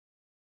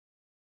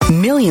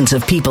Millions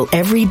of people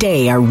every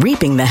day are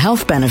reaping the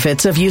health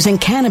benefits of using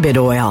cannabis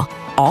oil,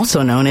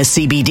 also known as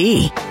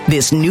CBD.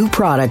 This new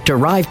product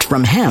derived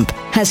from hemp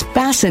has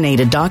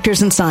fascinated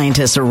doctors and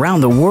scientists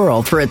around the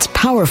world for its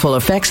powerful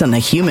effects on the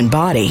human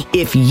body.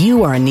 If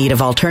you are in need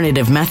of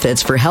alternative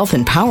methods for health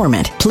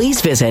empowerment, please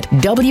visit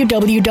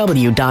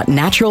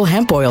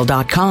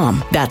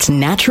www.naturalhempoil.com. That's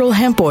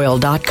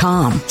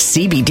naturalhempoil.com.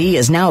 CBD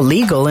is now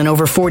legal in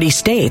over 40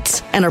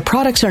 states, and our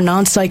products are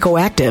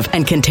non-psychoactive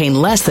and contain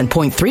less than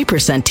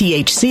 0.3%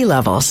 THC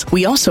levels.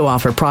 We also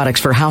offer products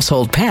for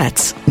household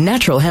pets.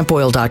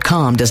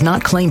 Naturalhempoil.com does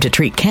not claim to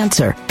treat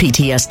cancer,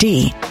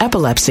 PTSD,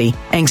 epilepsy,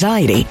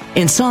 anxiety,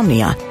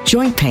 insomnia,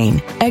 joint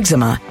pain,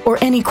 eczema, or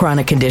any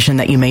chronic condition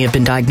that you may have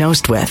been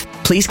diagnosed with.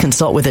 Please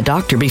consult with a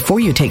doctor before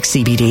you take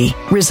CBD.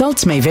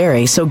 Results may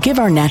vary, so give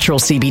our natural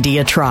CBD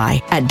a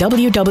try at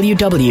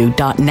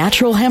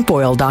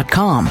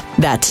www.naturalhempoil.com.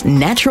 That's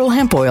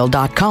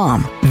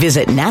naturalhempoil.com.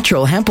 Visit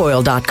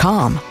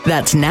naturalhempoil.com.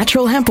 That's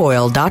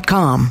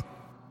naturalhempoil.com.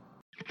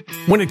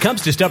 When it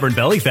comes to stubborn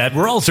belly fat,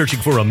 we're all searching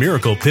for a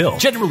miracle pill.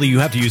 Generally, you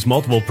have to use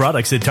multiple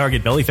products that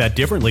target belly fat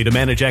differently to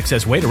manage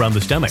excess weight around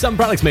the stomach. Some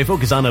products may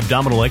focus on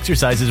abdominal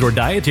exercises or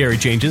dietary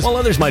changes, while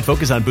others might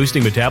focus on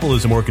boosting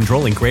metabolism or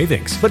controlling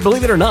cravings. But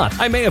believe it or not,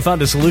 I may have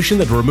found a solution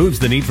that removes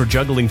the need for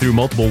juggling through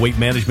multiple weight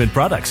management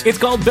products. It's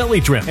called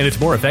Belly Trim, and it's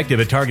more effective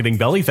at targeting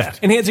belly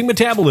fat, enhancing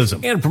metabolism,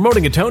 and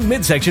promoting a toned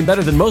midsection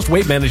better than most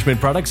weight management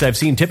products I've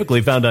seen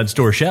typically found on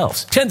store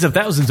shelves. Tens of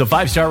thousands of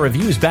 5-star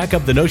reviews back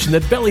up the notion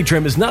that Belly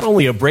Trim is not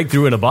only a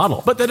breakthrough in a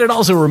bottle, but that it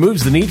also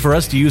removes the need for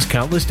us to use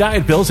countless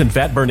diet pills and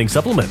fat-burning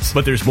supplements.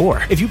 But there's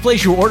more. If you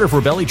place your order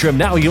for Belly Trim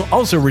now, you'll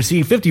also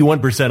receive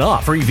 51%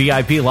 off, free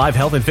VIP live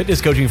health and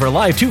fitness coaching for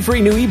life, 2 free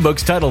new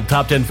ebooks titled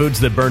Top 10 Foods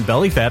That Burn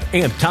Belly Fat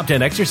and Top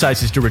 10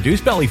 Exercises to Reduce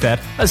Belly Fat,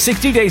 a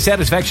 60-day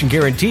satisfaction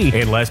guarantee,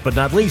 and last but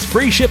not least,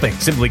 free shipping.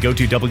 Simply go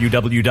to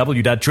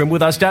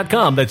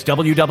www.trimwithus.com. That's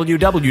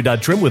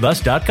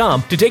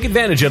www.trimwithus.com to take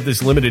advantage of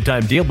this limited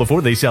time deal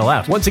before they sell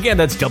out. Once again,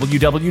 that's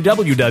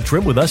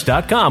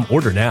www.trimwithus.com.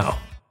 Order now.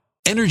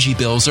 Energy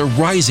bills are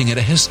rising at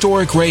a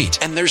historic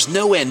rate, and there's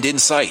no end in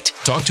sight.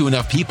 Talk to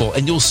enough people,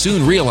 and you'll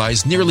soon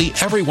realize nearly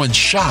everyone's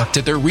shocked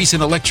at their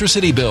recent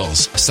electricity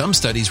bills. Some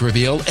studies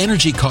reveal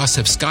energy costs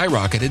have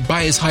skyrocketed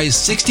by as high as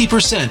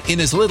 60%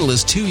 in as little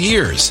as 2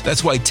 years.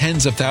 That's why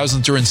tens of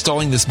thousands are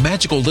installing this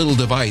magical little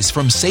device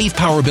from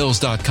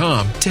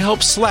SavePowerBills.com to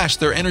help slash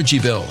their energy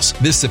bills.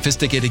 This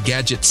sophisticated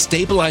gadget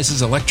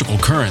stabilizes electrical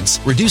currents,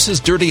 reduces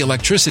dirty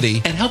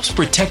electricity, and helps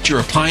protect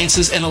your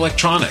appliances and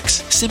electronics.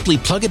 Simply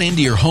plug it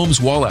into your home's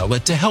wall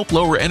outlet to help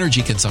lower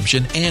energy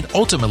consumption and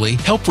ultimately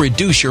help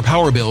reduce your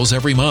power bills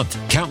every month.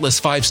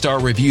 Countless 5-star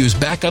reviews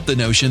back up the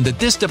notion that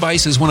this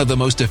device is one of the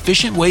most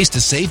efficient ways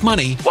to save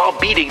money while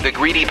beating the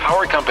greedy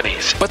power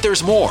companies. But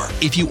there's more.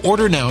 If you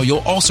order now, you'll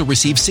also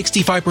receive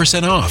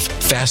 65% off,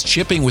 fast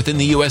shipping within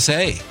the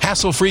USA,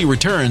 hassle-free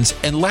returns,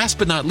 and last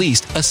but not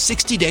least, a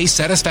 60-day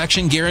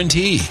satisfaction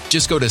guarantee.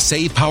 Just go to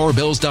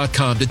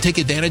SavePowerBills.com to take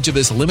advantage of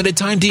this limited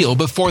time deal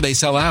before they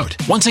sell out.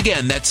 Once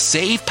again, that's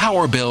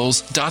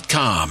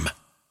SavePowerBills.com.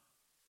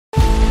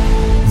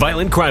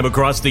 Violent crime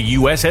across the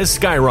U.S. has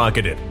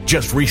skyrocketed.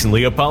 Just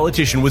recently, a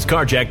politician was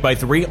carjacked by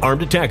 3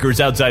 armed attackers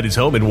outside his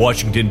home in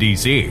Washington,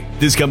 D.C.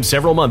 This comes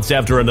several months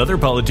after another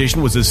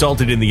politician was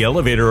assaulted in the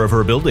elevator of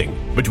her building.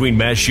 Between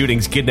mass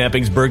shootings,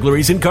 kidnappings,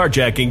 burglaries, and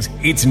carjackings,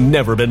 it's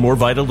never been more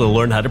vital to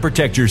learn how to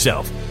protect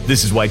yourself.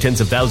 This is why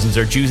tens of thousands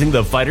are choosing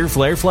the Fighter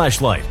Flare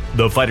flashlight.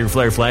 The Fighter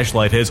Flare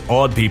flashlight has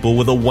awed people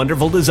with a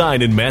wonderful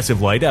design and massive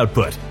light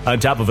output. On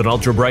top of an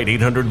ultra-bright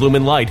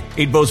 800-lumen light,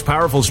 it boasts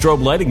powerful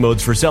strobe lighting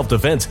modes for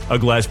self-defense, a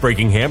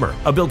glass-breaking hammer,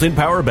 a built-in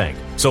power bank,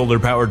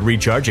 solar-powered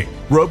recharging,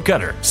 rope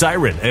cutter,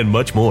 siren, and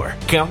much more.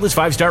 Countless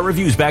 5-star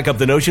reviews back up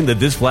the notion that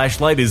this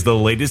flashlight is the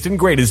latest and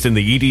greatest in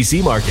the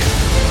EDC market.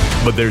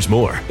 But there's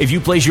more. If you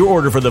place your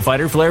order for the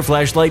Fighter Flare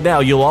flashlight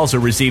now, you'll also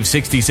receive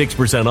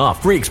 66%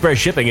 off, free express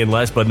shipping, and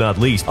last but not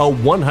least, a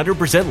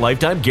 100%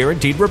 lifetime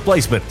guaranteed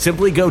replacement.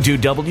 Simply go to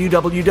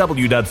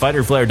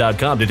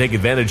www.fighterflare.com to take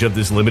advantage of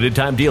this limited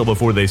time deal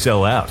before they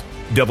sell out.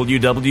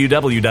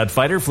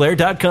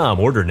 www.fighterflare.com.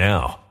 Order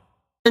now.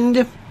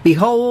 And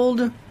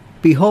behold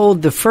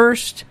the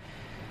first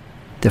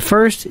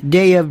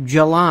day of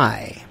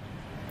July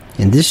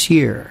in this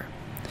year.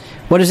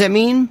 What does that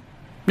mean?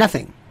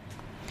 Nothing.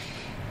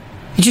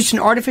 It's just an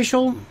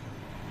artificial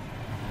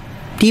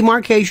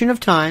demarcation of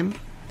time.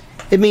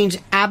 It means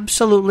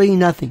absolutely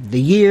nothing.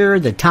 The year,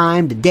 the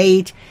time, the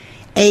date,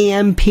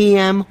 AM,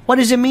 PM. What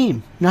does it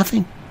mean?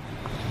 Nothing.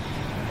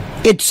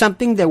 It's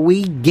something that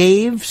we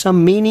gave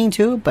some meaning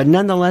to, but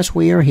nonetheless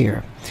we are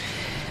here.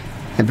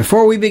 And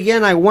before we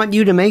begin, I want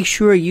you to make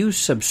sure you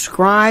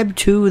subscribe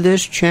to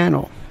this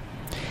channel.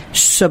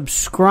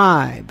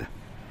 Subscribe,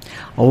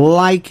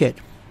 like it,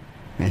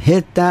 and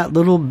hit that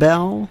little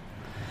bell.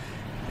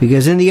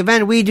 Because in the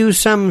event we do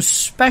some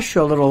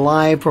special little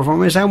live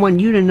performance, I want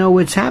you to know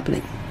what's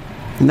happening.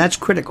 And that's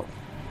critical.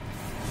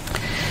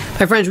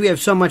 My friends, we have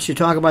so much to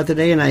talk about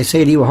today, and I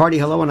say to you a hearty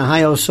hello and a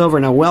hi-yo silver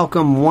and a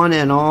welcome one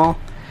and all.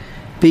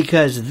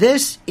 Because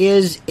this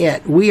is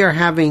it. We are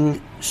having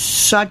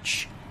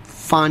such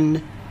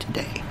fun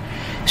today.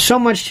 So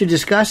much to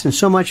discuss and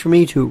so much for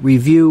me to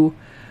review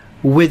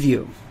with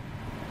you.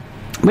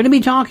 I'm going to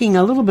be talking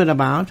a little bit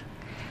about,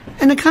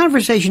 in a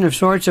conversation of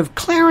sorts, of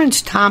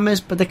Clarence Thomas,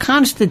 but the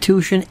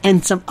Constitution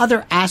and some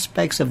other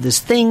aspects of this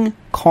thing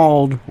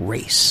called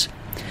race.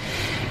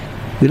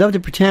 We love to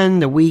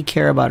pretend that we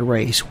care about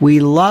race.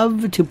 We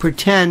love to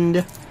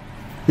pretend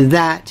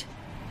that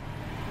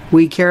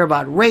we care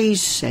about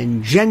race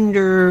and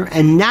gender,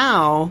 and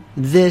now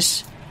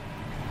this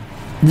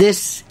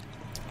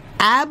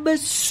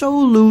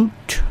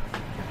absolute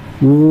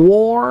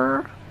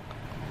war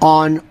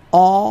on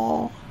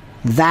all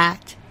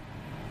that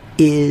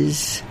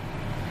is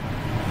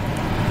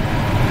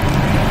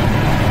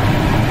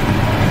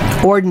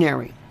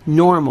ordinary,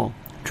 normal,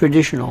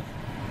 traditional.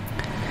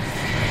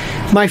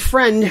 My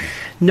friend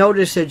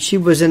noticed that she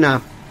was in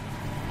a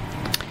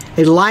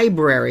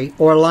library,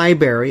 or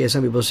library, as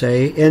some people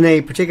say, in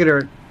a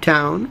particular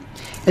town.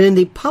 And in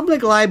the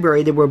public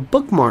library, there were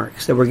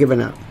bookmarks that were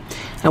given out.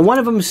 And one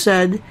of them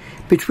said,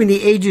 between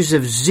the ages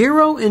of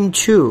 0 and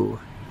 2,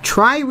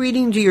 try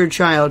reading to your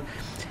child,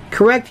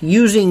 correct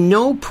using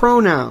no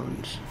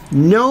pronouns.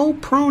 No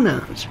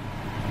pronouns.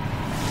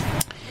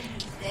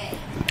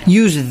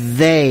 Use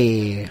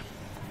they.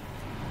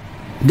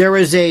 There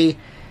is a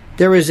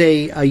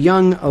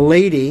young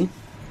lady.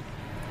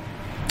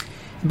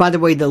 By the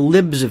way, the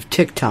libs of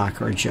TikTok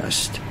are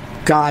just,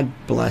 God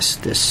bless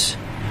this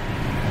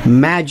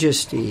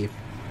majesty.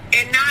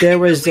 There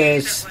was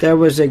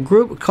a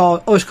group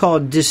called, it's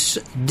called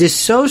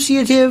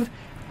Dissociative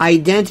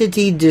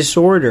Identity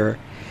Disorder.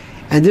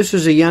 And this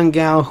was a young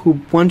gal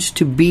who wants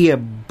to be a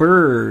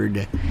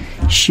bird.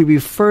 She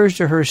refers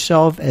to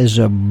herself as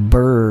a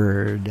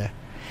bird.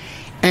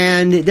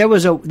 And there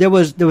was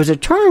a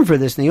term for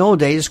this in the old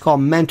days. It's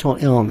called mental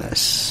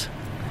illness.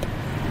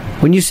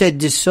 When you said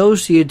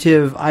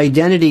dissociative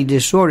identity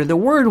disorder, the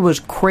word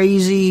was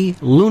crazy,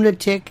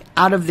 lunatic,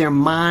 out of their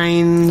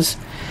minds.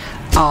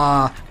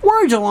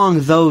 Words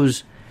along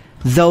those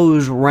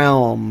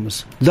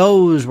realms.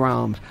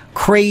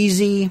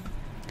 Crazy.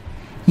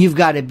 You've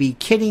got to be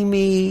kidding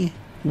me.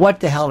 What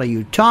the hell are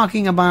you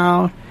talking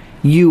about?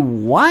 You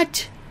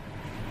what?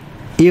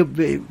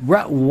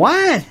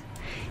 What?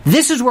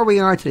 This is where we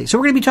are today. So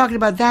we're going to be talking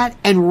about that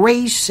and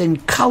race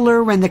and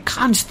color and the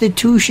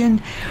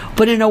Constitution,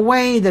 but in a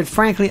way that,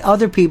 frankly,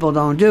 other people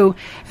don't do.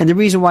 And the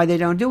reason why they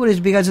don't do it is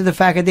because of the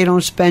fact that they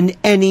don't spend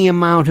any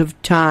amount of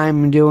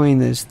time doing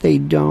this. They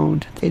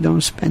don't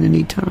spend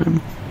any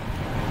time.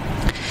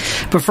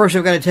 But first,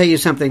 I've got to tell you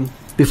something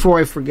before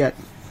I forget.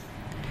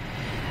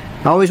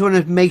 I always want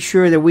to make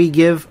sure that we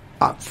give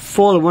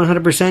full and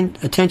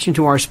 100% attention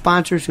to our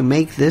sponsors who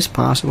make this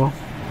possible.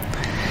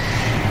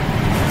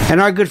 And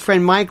our good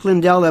friend Mike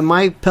Lindell at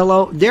My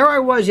Pillow. There I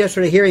was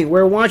yesterday hearing,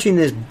 we're watching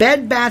this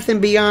Bed Bath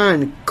 &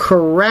 Beyond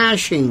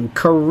crashing,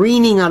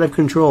 careening out of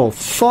control,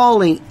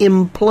 falling,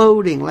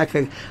 imploding like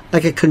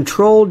a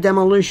controlled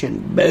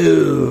demolition.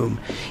 Boom.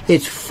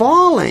 It's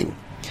falling.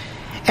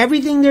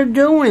 Everything they're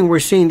doing, we're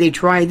seeing they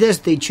try this,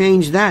 they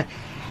change that.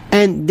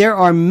 And there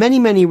are many,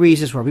 many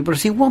reasons for people to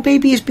say, well,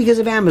 maybe it's because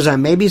of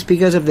Amazon, maybe it's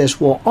because of this.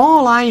 Well,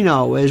 all I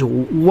know is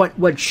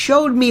what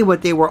showed me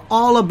what they were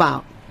all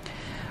about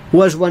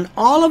was when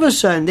all of a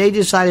sudden they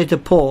decided to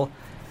pull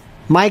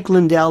Mike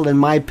Lindell and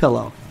My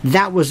Pillow.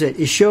 That was it.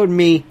 It showed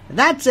me,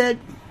 that's it.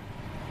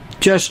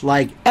 Just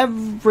like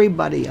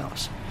everybody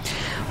else.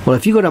 Well,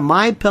 if you go to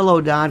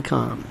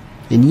mypillow.com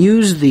and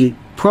use the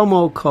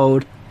promo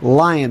code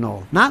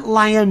Lionel, not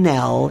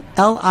Lionel,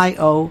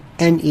 Lionel,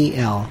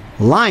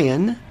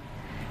 Lion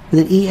with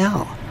an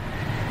E-L,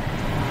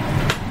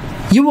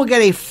 you will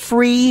get a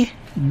free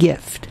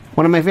gift.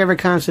 One of my favorite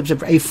concepts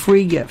of a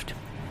free gift.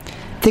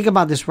 Think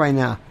about this right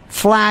now.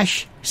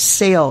 Flash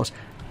sales.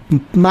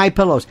 My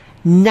Pillows,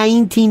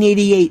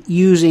 1988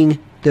 using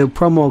the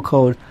promo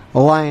code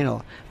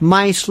Lionel.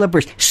 My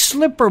Slippers,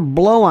 slipper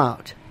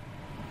blowout.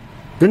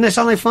 Doesn't that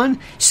sound like fun?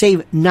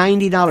 Save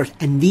 $90.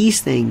 And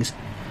these things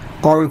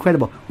are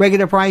incredible.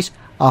 Regular price,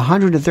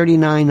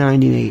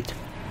 $139.98.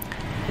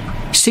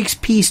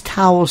 6-piece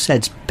towel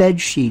sets,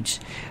 bed sheets,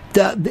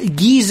 the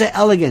Giza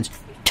Elegance,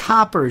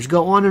 toppers,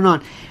 go on and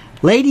on.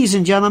 Ladies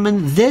and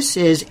gentlemen, this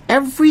is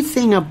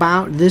everything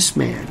about this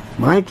man,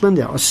 Mike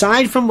Lindell,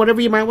 aside from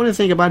whatever you might want to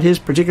think about his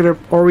particular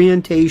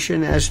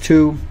orientation as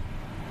to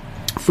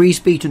free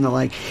speech and the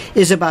like,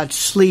 is about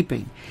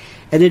sleeping.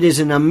 And it is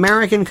an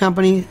American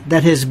company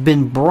that has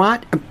been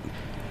brought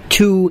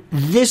to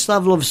this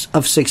level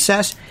of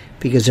success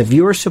because of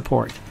your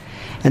support.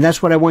 And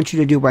that's what I want you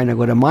to do right now.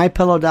 Go to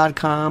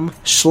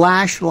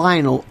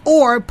mypillow.com/Lionel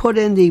or put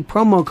in the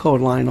promo code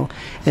Lionel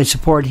and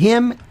support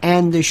him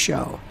and the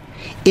show.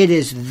 It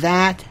is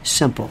that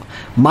simple.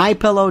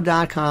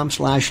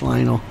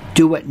 mypillow.com/Lionel.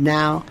 Do it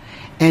now.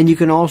 And you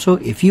can also,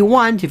 if you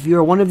want, if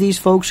you're one of these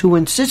folks who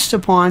insists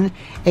upon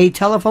a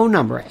telephone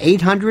number,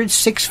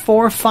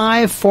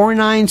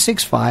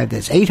 800-645-4965.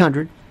 That's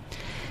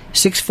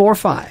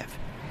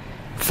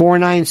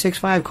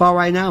 800-645-4965. Call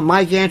right now.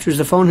 Mike answers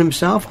the phone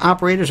himself.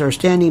 Operators are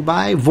standing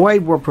by.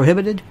 Void were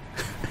prohibited.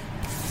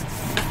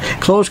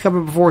 Close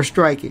cover before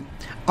striking.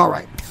 All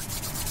right.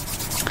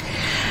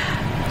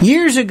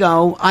 Years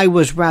ago, I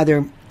was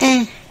rather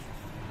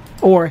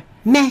or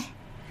meh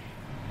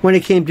when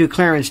it came to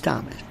Clarence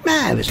Thomas.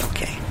 It was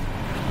okay.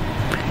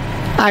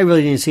 I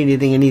really didn't see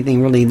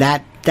anything really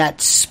that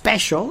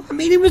special. I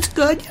mean, it was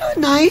good,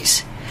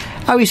 nice.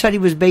 I always thought he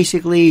was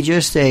basically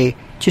just a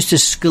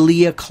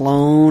Scalia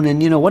clone,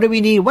 and what do we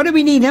need? What do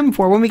we need him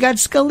for when we got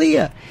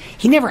Scalia?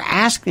 He never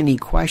asked any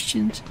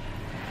questions.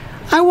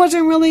 I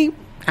wasn't really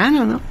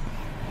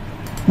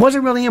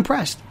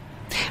impressed.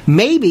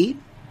 Maybe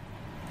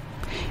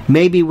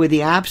with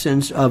the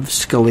absence of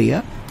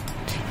Scalia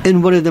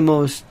in one of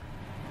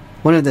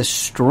the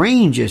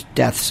strangest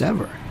deaths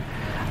ever.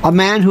 A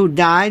man who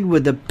died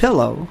with a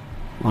pillow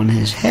on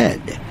his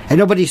head. And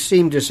nobody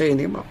seemed to say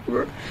anything about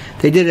it.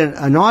 They did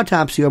an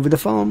autopsy over the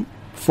phone.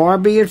 Far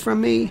be it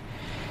from me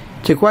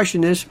to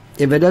question this.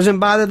 If it doesn't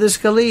bother the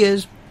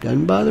Scalias, it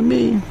doesn't bother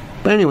me.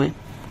 But anyway,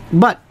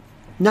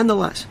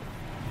 nonetheless.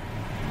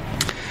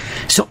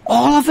 So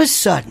all of a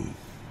sudden,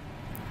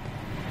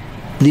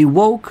 the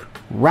woke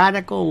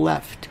radical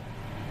left,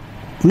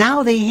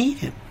 now they hate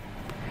him.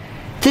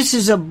 This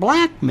is a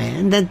black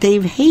man that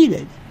they've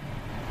hated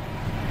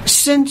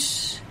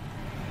since,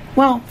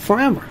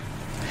 forever.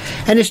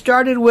 And it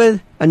started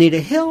with Anita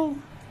Hill.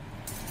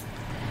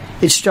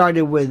 It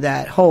started with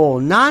that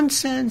whole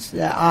nonsense.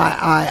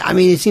 I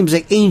mean, it seems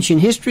like ancient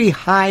history,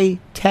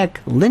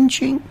 high-tech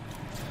lynching.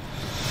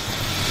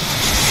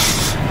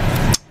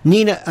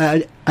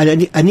 Anita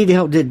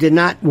Hill did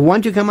not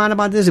want to come out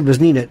about this. It was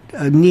Nina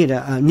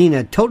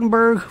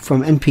Totenberg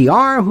from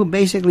NPR who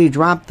basically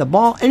dropped the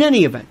ball. In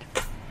any event.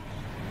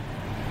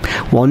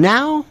 Well,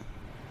 now,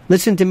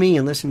 listen to me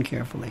and listen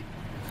carefully.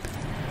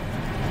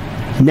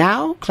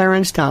 Now,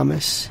 Clarence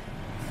Thomas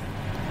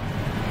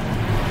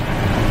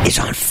is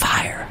on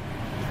fire.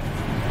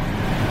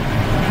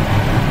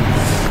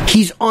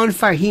 He's on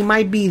fire. He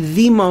might be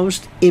the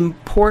most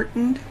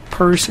important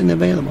person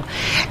available.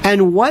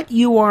 And what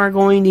you are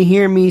going to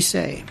hear me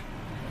say,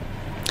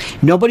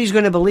 nobody's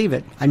going to believe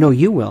it. I know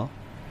you will.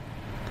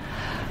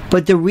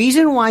 But the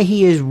reason why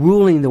he is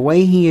ruling the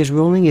way he is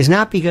ruling is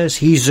not because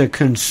he's a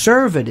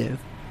conservative,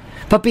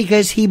 but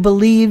because he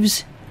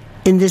believes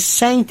in the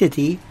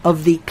sanctity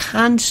of the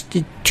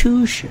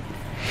Constitution.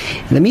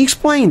 Let me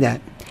explain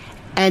that.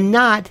 And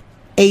not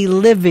a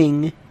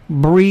living,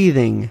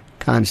 breathing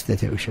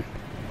Constitution.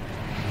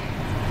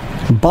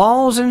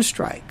 Balls and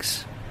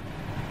strikes.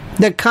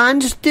 The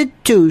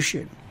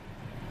Constitution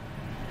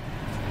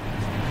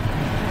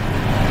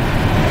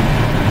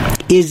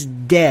is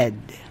dead.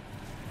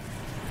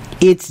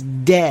 It's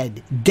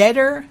dead.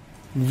 Deader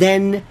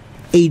than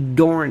a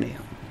doornail.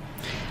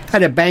 I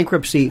had a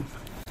bankruptcy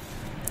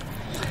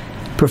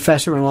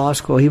professor in law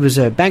school. He was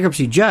a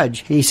bankruptcy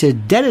judge. And he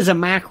said, dead as a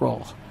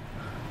mackerel.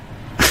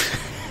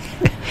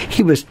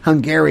 He was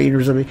Hungarian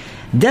or something.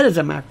 Dead as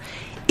a mackerel.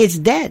 It's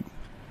dead.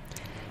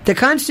 The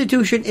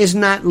Constitution is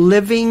not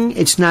living.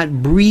 It's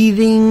not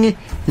breathing.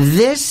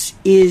 This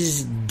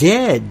is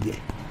dead.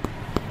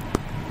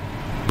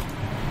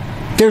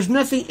 There's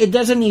nothing. It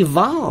doesn't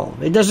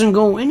evolve. It doesn't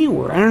go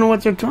anywhere. I don't know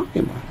what they're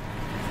talking about.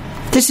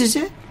 This is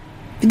it.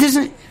 It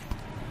doesn't.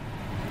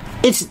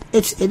 It's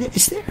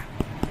there.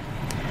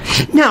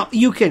 Now,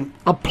 you can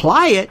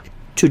apply it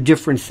to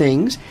different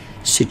things.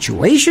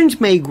 Situations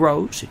may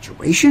grow.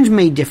 Situations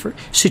may differ.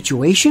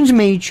 Situations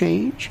may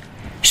change.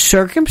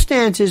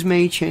 Circumstances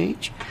may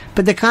change.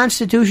 But the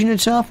Constitution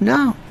itself,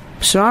 no.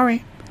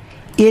 Sorry.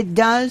 It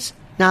does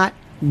not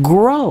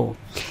grow.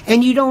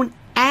 And you don't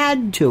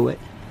add to it.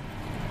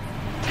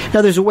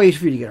 Now, there's a way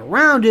for you to get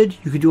around it.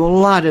 You could do a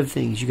lot of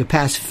things. You could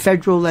pass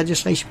federal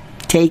legislation.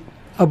 Take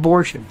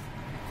abortion.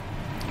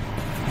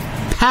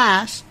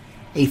 Pass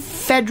a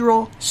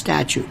federal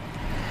statute.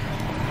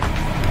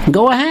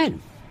 Go ahead.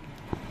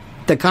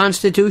 The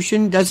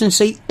Constitution doesn't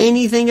say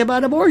anything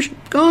about abortion.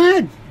 Go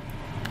ahead.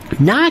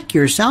 Knock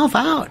yourself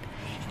out.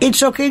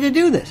 It's okay to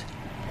do this.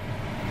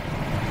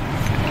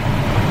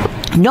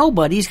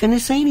 Nobody's going to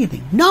say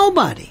anything.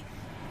 Nobody.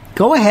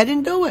 Go ahead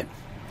and do it.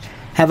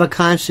 Have a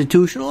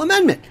constitutional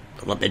amendment. A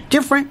little bit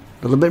different,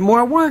 a little bit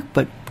more work,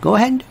 but go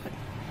ahead and do it.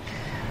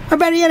 Or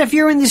better yet, if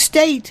you're in the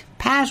state,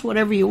 pass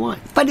whatever you want.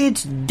 But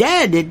it's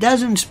dead. It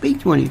doesn't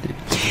speak to anything.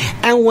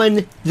 And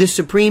when the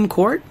Supreme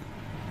Court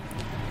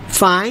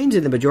finds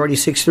in the majority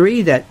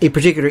 6-3 that a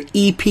particular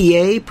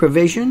EPA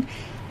provision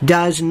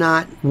does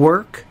not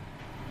work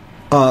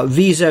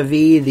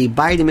vis-a-vis the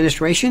Biden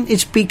administration,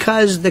 it's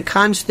because the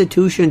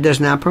Constitution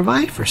does not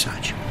provide for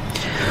such.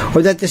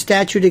 Or that the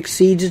statute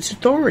exceeds its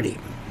authority.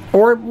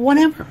 Or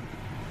whatever.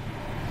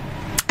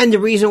 And the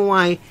reason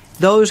why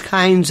those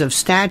kinds of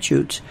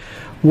statutes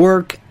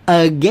work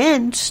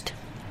against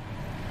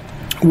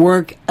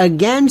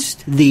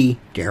the,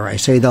 dare I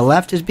say, the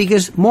left is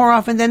because more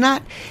often than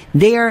not,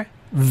 they are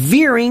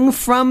veering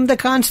from the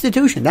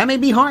Constitution. That may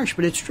be harsh,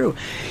 but it's true.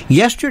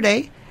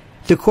 Yesterday,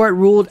 the court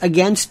ruled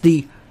against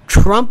the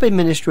Trump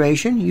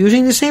administration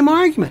using the same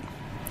argument.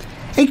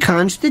 A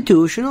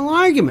constitutional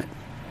argument.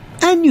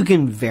 And you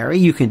can vary,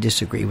 you can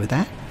disagree with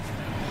that.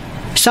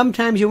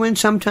 Sometimes you win,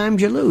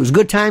 sometimes you lose.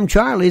 Good time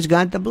Charlie's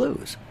got the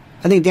blues.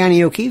 I think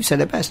Danny O'Keefe said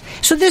it best.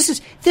 So this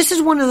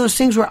is one of those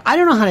things where I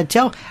don't know how to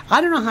tell.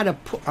 I don't know how to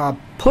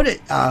put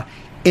it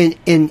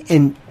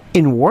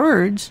in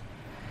words.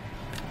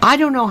 I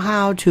don't know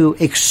how to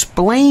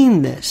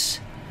explain this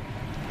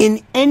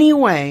in any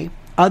way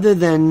other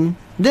than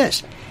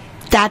this.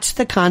 That's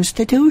the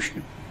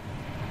Constitution.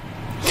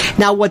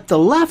 Now, what the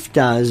left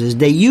does is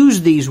they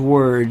use these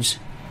words.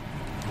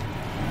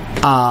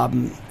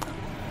 They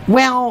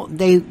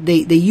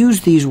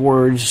use these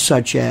words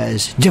such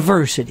as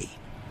diversity.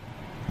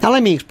 Now,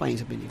 let me explain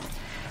something to you.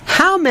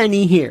 How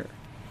many here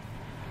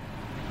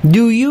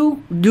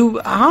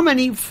how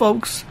many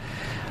folks,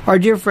 our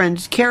dear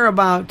friends, care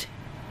about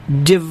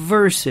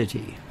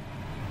diversity?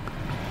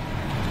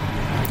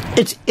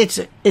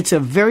 It's a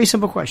very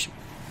simple question.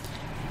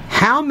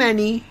 How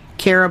many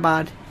care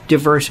about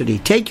diversity?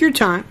 Take your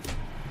time.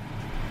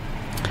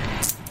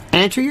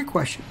 Answer your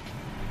question.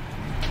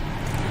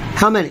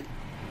 How many?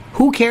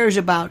 Who cares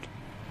about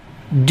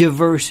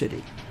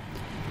diversity?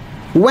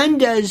 When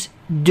does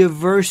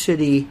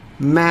diversity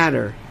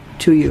matter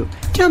to you?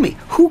 Tell me,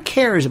 who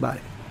cares about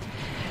it?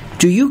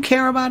 Do you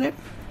care about it?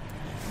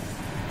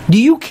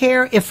 Do you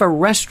care if a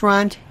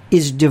restaurant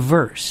is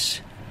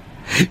diverse?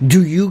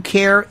 Do you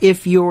care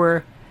if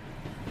your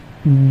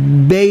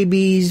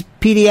baby's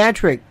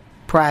pediatric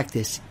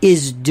practice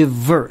is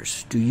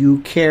diverse? Do you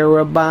care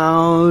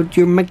about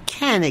your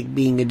mechanic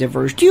being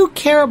diverse? Do you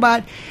care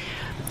about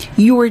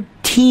your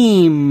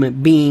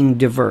team being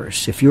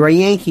diverse? If you're a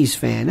Yankees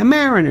fan, a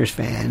Mariners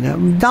fan,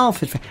 a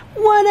Dolphins fan,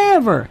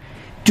 whatever.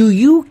 Do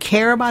you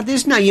care about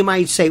this? Now, you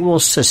might say, well,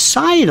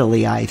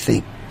 societally, I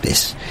think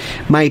this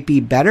might be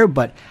better,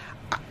 but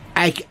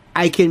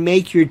I can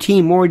make your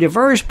team more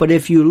diverse, but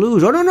if you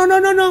lose,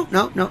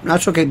 no,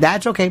 that's okay.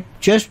 That's okay.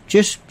 Just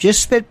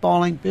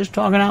spitballing, just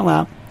talking out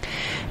loud.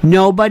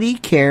 Nobody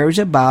cares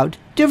about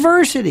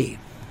diversity.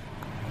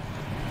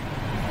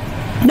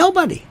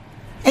 Nobody.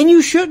 And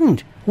you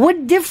shouldn't.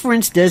 What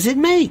difference does it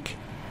make?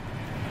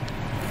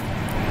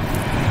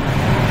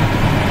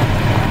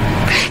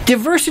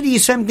 Diversity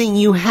is something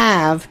you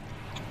have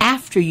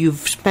after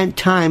you've spent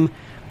time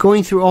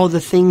going through all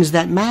the things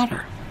that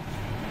matter.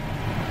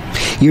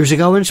 Years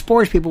ago in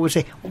sports, people would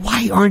say,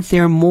 why aren't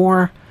there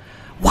more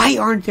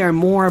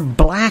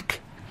black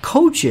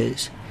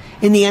coaches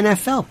in the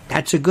NFL?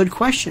 That's a good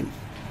question.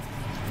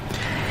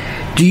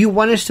 Do you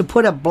want us to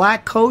put a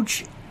black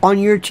coach on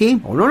your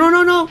team? Oh,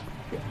 no.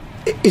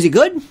 Is it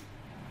good?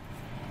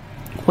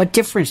 What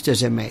difference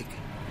does it make?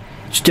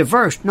 It's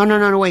diverse. No,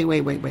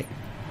 wait.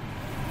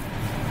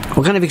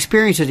 What kind of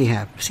experience does he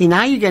have? See,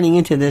 now you're getting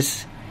into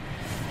this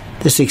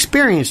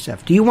experience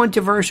stuff. Do you want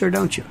diverse or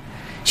don't you?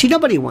 See,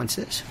 nobody wants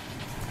this.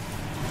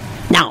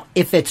 Now,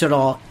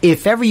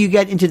 if ever you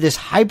get into this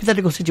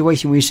hypothetical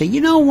situation where you say,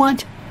 you know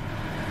what?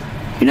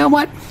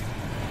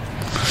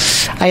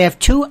 I have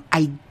two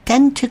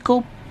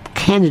identical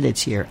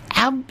candidates here.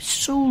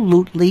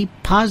 Absolutely,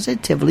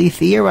 positively,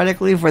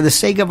 theoretically, for the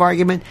sake of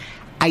argument,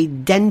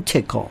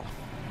 identical.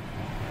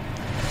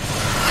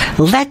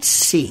 Let's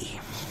see.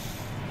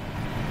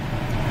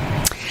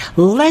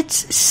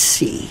 What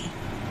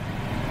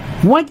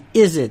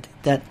is it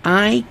that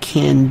I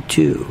can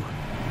do?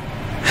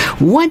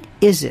 What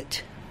is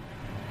it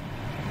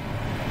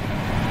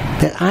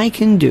that I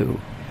can do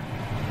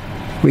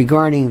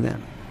regarding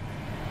them?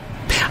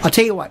 I'll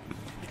tell you what.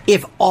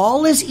 If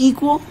all is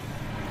equal,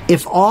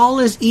 if all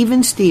is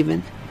even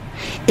Steven,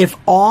 if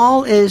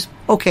all is,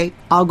 okay,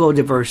 I'll go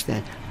diverse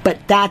then.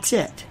 But that's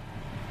it.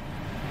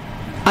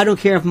 I don't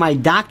care if my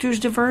doctor's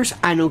diverse.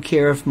 I don't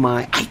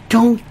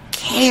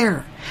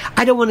care.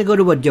 I don't want to go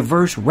to a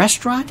diverse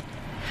restaurant.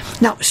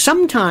 Now,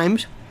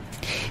 sometimes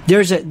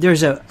there's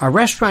a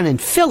restaurant in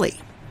Philly.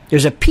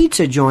 There's a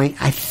pizza joint,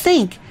 I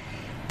think,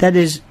 that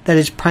is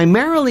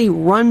primarily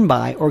run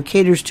by or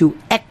caters to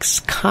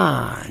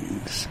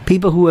ex-cons,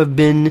 people who have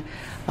been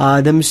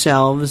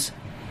themselves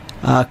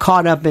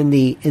caught up in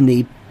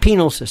the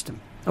penal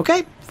system.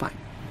 Okay, fine.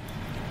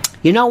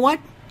 You know what?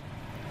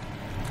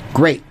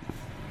 Great.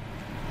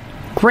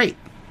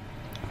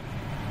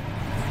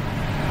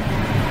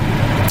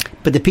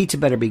 But the pizza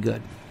better be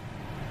good.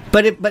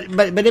 But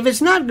if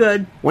it's not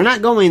good, we're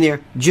not going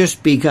there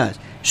just because.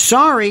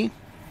 Sorry.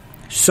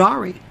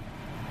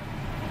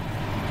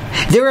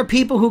 There are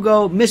people who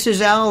go,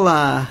 Mrs. L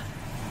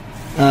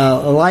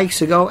likes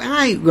to go, and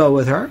I go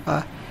with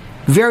her,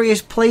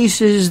 various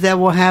places that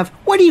will have,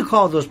 what do you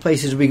call those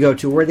places we go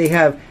to, where they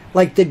have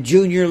like the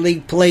junior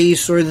league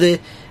place or the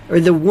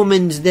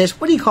woman's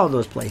this, what do you call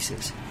those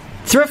places?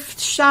 Thrift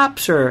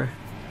shops or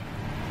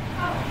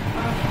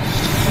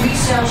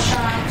resale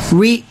shops.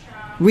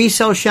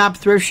 Resale shop,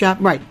 thrift shop,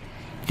 right.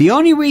 The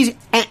only reason,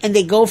 and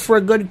they go for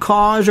a good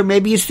cause, or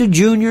maybe it's the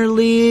junior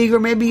league, or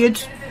maybe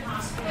it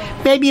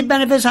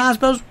benefits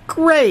hospitals.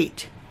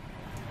 Great.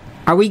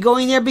 Are we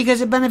going there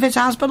because it benefits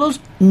hospitals?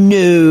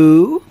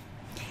 No.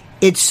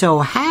 It so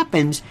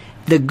happens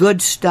the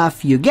good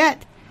stuff you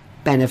get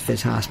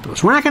benefits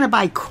hospitals. We're not going to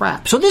buy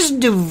crap. So this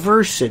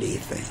diversity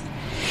thing,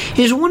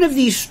 is one of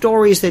these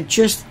stories that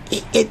just,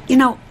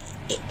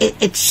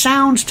 it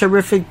sounds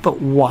terrific,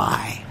 but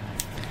why?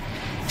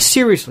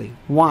 Seriously,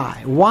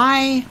 why?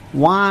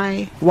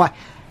 Why?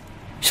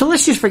 So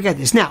let's just forget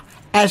this. Now,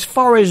 as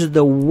far as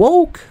the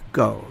woke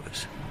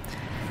goes,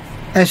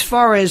 as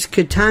far as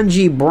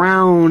Ketanji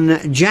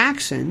Brown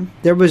Jackson,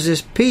 there was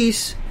this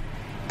piece,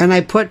 and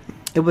it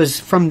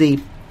was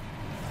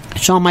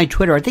it's on my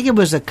Twitter. I think it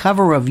was the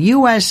cover of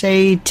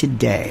USA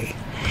Today.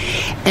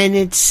 And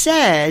it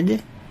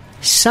said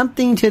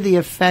something to the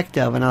effect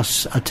of, and I'll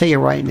tell you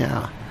right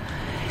now.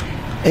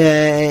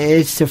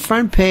 It's the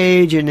front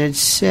page, and it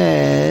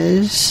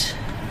says,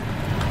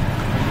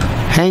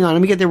 hang on,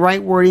 let me get the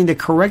right wording, the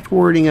correct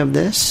wording of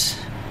this.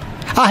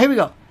 Here we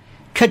go.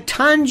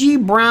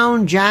 Ketanji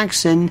Brown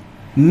Jackson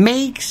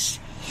makes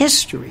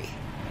history.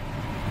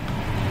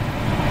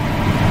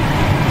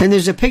 And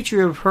there's a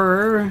picture of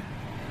her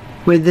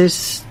with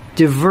this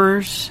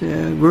diverse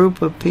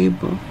group of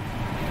people.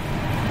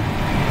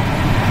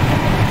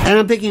 And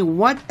I'm thinking,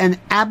 what an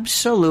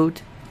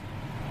absolute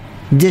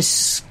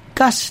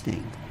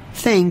disgusting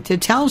thing to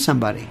tell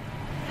somebody.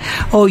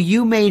 Oh,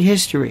 you made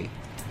history.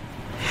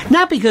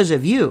 Not because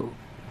of you,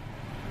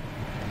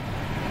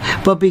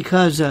 but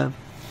because of...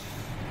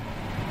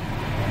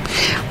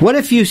 What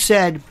if you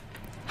said,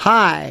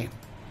 hi,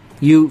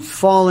 you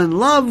fall in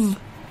love,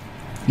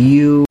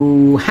 you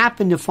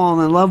happen to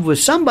fall in love with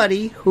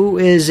somebody who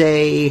is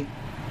a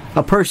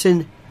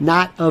person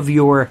not of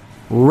your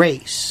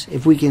race,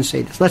 if we can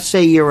say this. Let's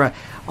say you're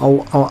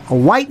a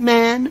white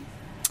man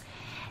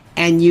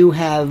and you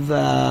have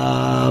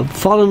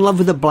fallen in love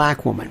with a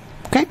black woman,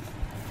 okay?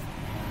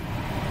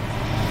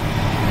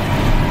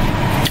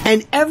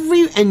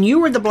 And you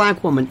were the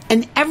black woman,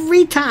 and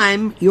every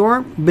time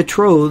your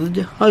betrothed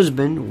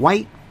husband,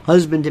 white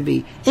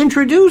husband-to-be,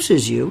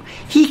 introduces you,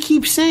 he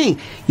keeps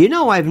saying,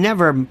 I've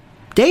never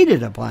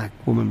dated a black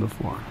woman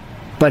before,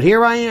 but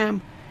here I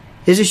am.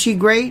 Isn't she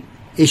great?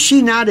 Is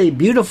she not a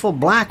beautiful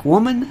black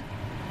woman?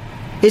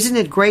 Isn't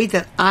it great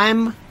that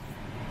I'm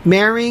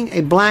marrying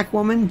a black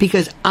woman?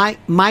 Because this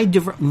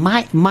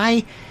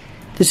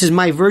is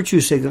my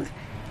virtue signal.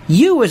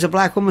 You, as a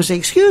black woman, say,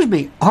 excuse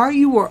me, are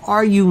you or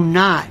are you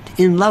not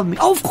in love with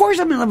me? Oh, of course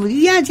I'm in love with you.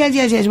 Yes.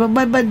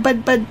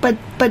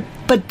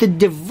 But the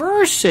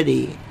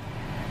diversity.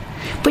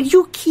 But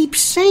you keep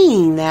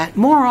saying that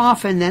more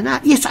often than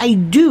not. Yes, I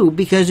do,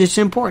 because it's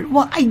important.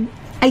 Well,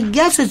 I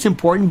guess it's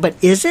important, but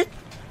is it?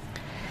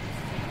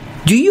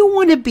 Do you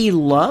want to be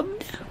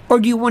loved, or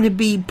do you want to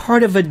be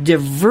part of a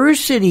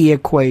diversity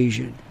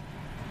equation?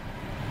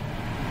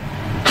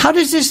 How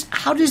does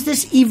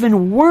this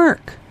even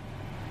work?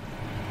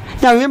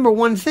 Now, remember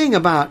one thing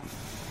about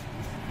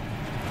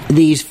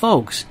these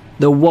folks,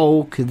 the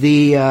woke,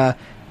 the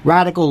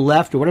radical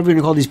left, or whatever you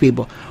want to call these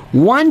people.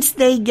 Once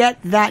they get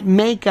that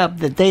makeup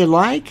that they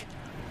like,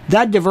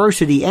 that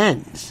diversity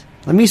ends.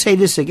 Let me say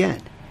this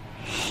again.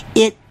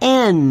 It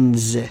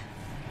ends.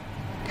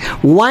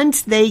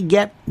 Once they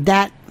get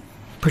that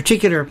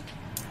particular...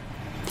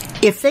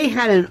 If they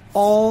had an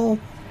all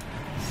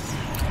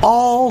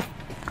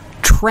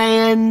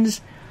trans,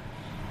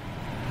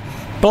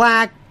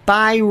 black,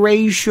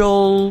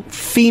 biracial,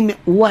 female,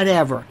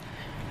 whatever.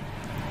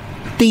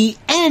 The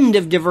end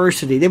of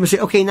diversity. They would say,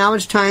 okay, now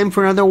it's time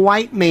for another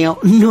white male.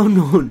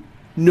 No.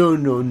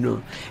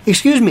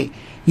 Excuse me.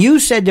 You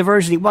said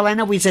diversity. Well, I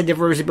know we said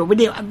diversity, but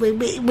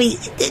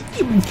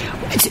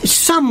it's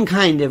some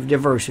kind of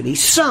diversity.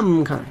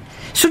 Some kind.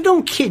 So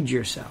don't kid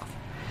yourself.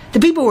 The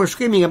people were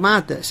screaming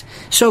about this.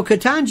 So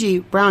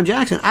Ketanji Brown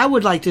Jackson, I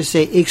would like to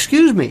say,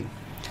 excuse me,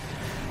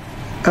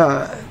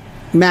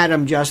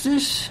 Madam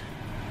Justice,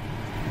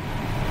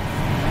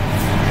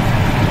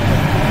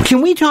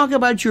 can we talk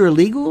about your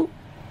legal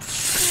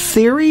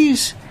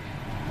theories?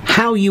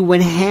 How you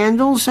would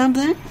handle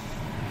something?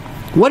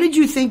 What did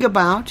you think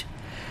about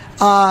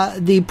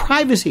the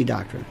privacy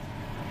doctrine?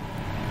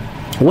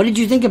 What did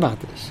you think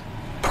about this?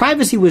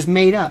 Privacy was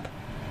made up.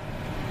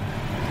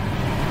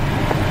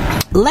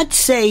 Let's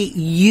say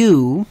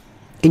you,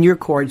 in your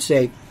court,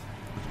 say,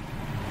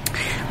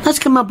 let's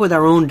come up with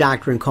our own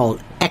doctrine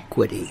called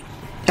equity.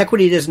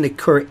 Equity doesn't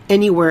occur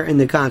anywhere in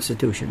the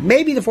Constitution.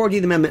 Maybe the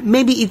 14th Amendment,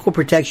 maybe equal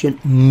protection,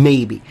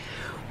 maybe.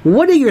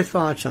 What are your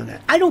thoughts on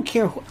that? I don't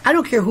care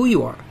who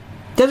you are.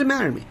 Doesn't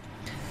matter to me.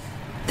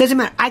 Doesn't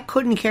matter. I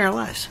couldn't care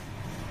less.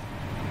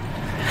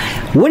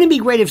 Wouldn't it be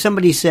great if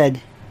somebody said,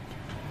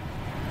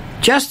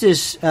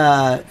 Justice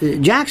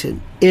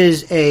Jackson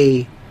is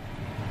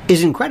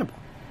incredible.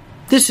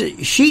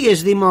 She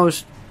is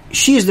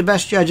the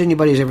best judge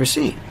anybody's ever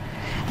seen.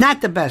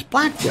 Not the best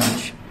black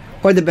judge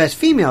or the best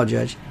female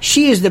judge.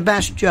 She is the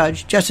best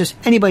justice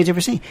anybody's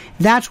ever seen.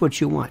 That's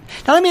what you want.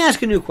 Now let me ask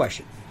a new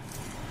question.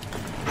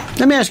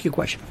 Let me ask you a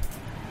question.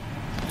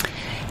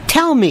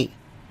 Tell me,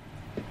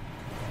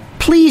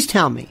 please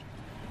tell me,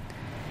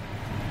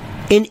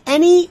 in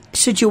any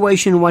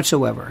situation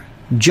whatsoever,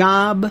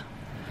 job,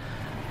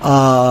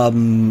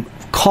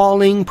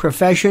 calling,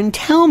 profession,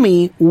 tell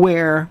me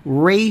where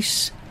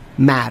race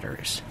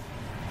matters.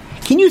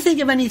 Can you think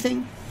of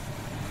anything?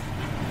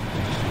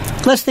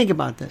 Let's think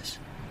about this.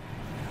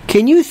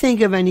 Can you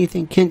think of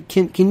anything?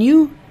 Can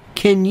you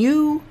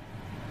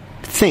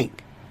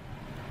think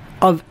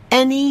of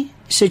any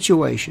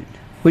situation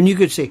when you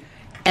could say,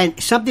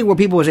 and something where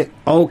people would say,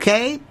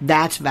 okay,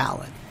 that's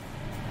valid?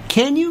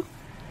 Can you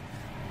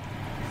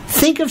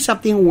think of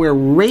something where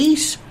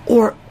race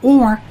or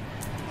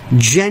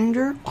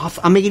gender,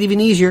 I'll make it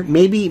even easier,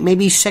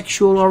 maybe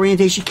sexual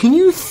orientation, can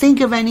you think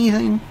of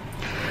anything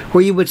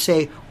where you would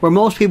say, where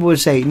most people would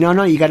say,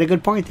 no, you got a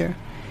good point there.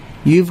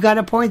 You've got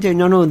a point there.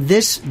 No,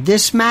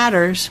 this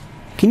matters.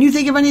 Can you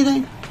think of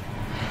anything?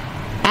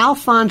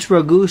 Alphonse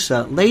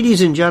Ragusa,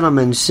 ladies and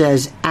gentlemen,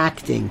 says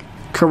acting.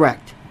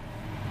 Correct.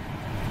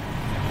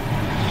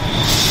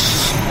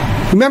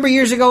 Remember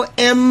years ago,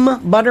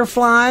 M.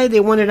 Butterfly,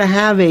 they wanted to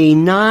have a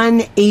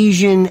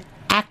non-Asian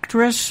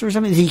actress or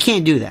something? You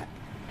can't do that.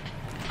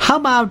 How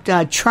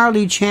about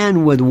Charlie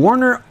Chan with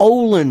Warner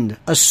Oland,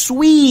 a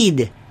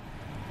Swede?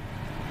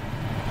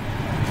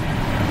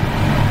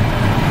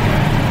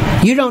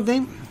 You don't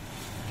think?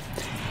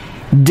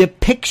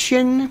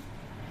 Depiction.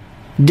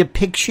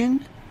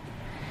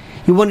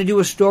 You want to do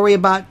a story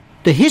about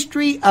the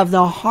history of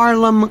the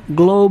Harlem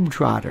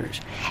Globetrotters.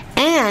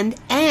 And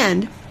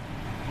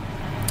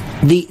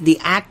the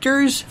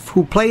actors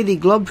who play the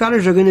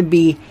Globetrotters are going to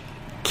be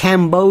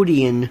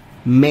Cambodian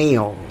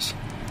males.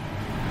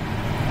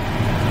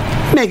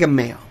 Make them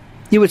male.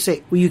 You would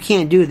say, well, you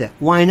can't do that.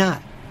 Why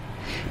not?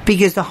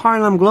 Because the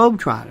Harlem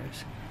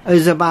Globetrotters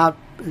is about,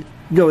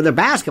 they're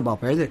basketball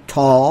players. They're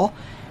tall.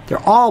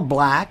 They're all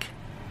black.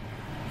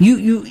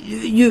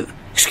 You.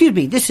 Excuse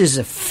me. This is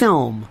a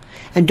film,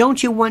 and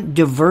don't you want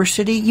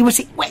diversity? You would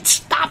say, wait,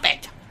 stop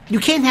it. You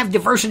can't have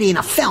diversity in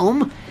a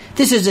film.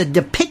 This is a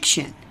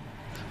depiction.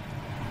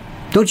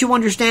 Don't you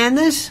understand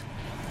this?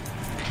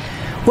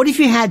 What if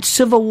you had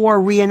Civil War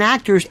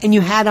reenactors and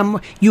you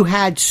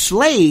had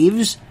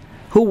slaves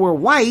who were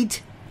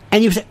white,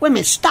 and you said, wait a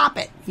minute, stop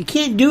it. You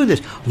can't do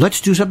this. Let's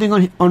do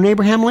something on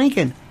Abraham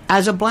Lincoln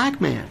as a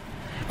black man.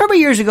 Remember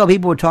years ago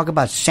people would talk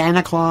about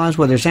Santa Claus,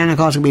 whether Santa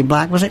Claus would be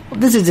black. Was it?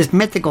 This is this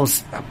mythical.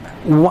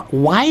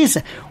 Why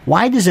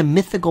does a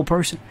mythical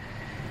person?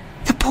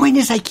 The point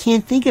is, I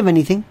can't think of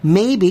anything,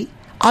 maybe,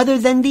 other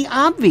than the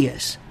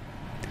obvious.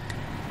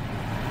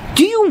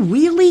 Do you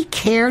really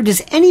care? Do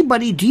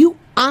you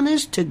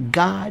honest to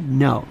God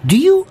know? Do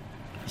you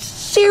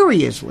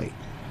seriously?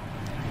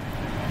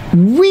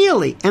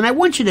 Really? And I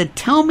want you to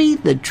tell me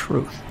the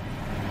truth.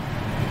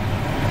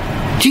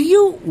 Do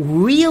you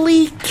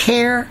really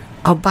care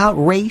about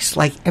race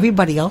like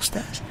everybody else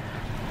does?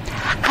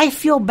 I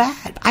feel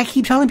bad. I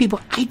keep telling people,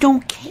 I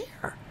don't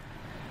care.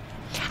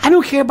 I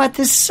don't care about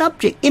this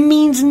subject. It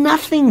means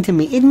nothing to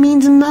me. It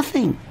means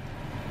nothing.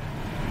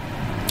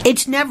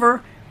 It's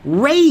never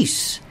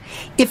race.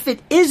 If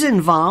it is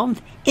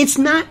involved, it's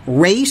not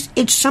race.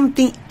 It's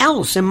something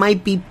else. It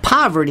might be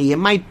poverty. It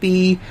might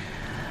be...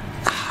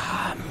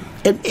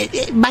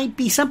 It might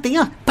be something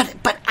else.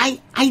 But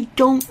I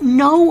don't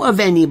know of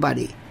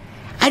anybody.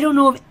 I don't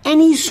know of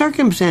any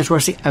circumstance where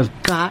I say,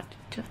 I've got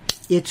to...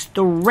 It's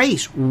the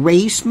race.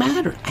 Race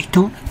matters. I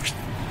don't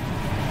understand.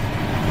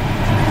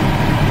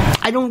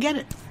 I don't get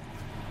it.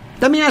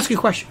 Let me ask you a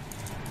question.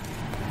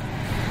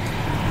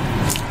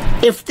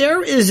 If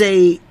there is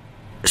a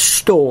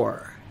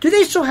store, do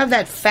they still have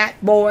that fat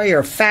boy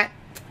or fat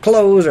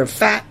clothes or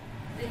fat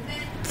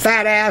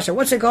ass or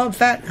what's it called?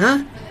 Fat, huh?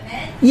 For the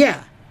men?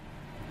 Yeah.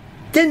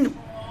 Then,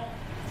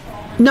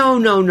 no.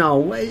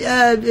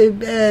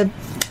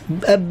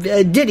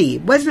 Diddy.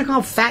 Wasn't it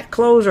called Fat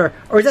Clothes or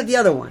is that the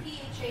other one?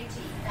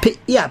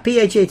 PHAT.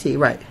 PHAT,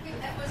 right.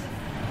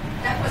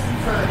 That was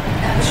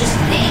just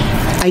a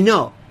name. I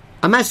know.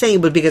 I'm not saying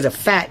it was because of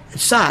fat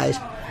size.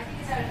 No, I think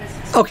it's out of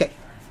business. Okay.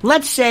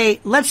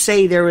 Let's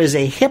say there is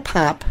a hip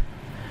hop,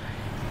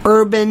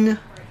 urban,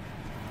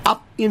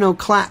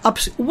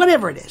 class,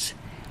 whatever it is,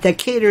 that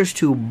caters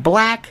to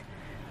black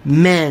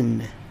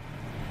men.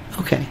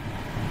 Okay.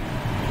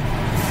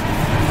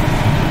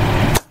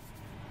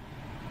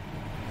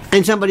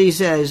 And somebody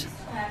says,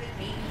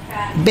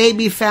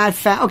 baby fat,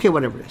 okay,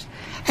 whatever it is.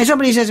 And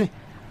somebody says to me,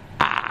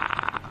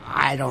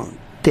 I don't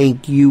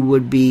think you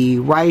would be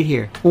right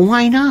here. Well,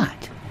 why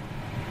not?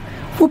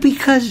 Well,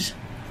 because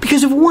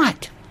of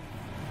what?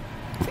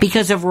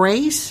 Because of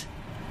race?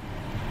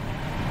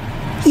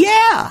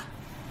 Yeah.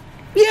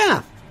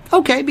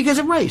 Okay, because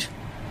of race.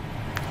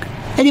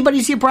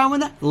 Anybody see a problem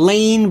with that?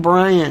 Lane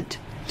Bryant.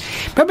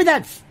 Remember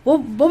that,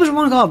 what was the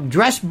one called?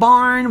 Dress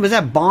Barn? Was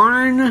that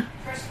Barn?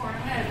 Dress Barn.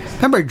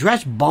 Remember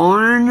Dress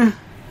Barn?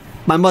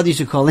 My mother used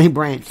to call Lane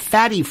Bryant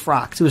fatty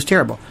frocks. It was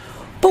terrible.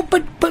 But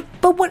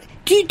what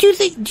do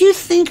you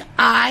think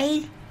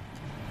I,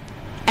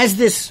 as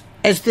this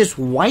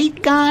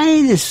white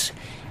guy, this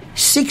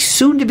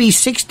soon to be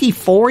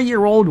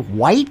 64-year-old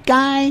white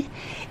guy,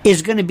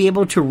 is going to be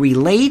able to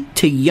relate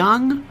to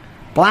young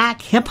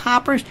black hip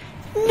hoppers?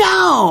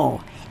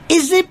 No.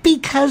 Is it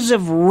because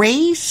of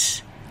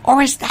race,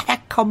 or is that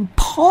a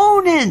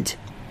component?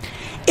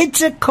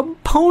 It's a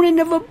component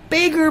of a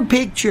bigger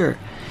picture.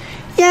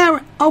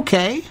 Yeah,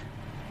 okay.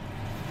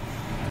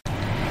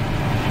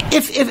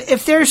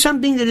 If there's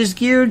something that is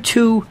geared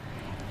to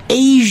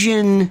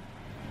Asian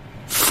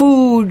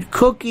food,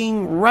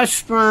 cooking,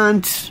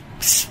 restaurants,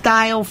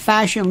 style,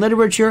 fashion,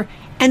 literature,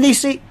 and they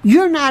say,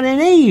 you're not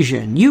an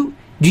Asian. Do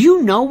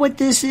you know what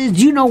this is?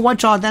 Do you know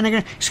what's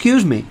authentic?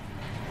 Excuse me.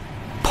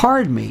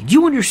 Pardon me. Do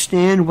you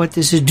understand what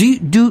this is?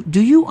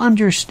 Do you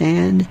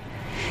understand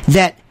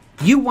that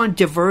you want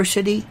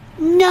diversity?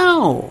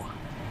 No.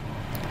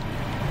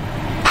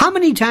 How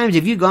many times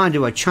have you gone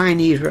to a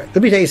Chinese... Let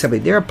me tell you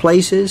something. There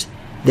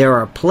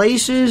are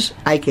places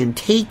I can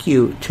take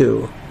you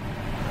to.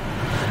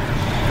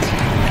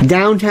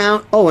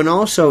 Downtown, and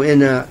also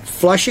in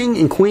Flushing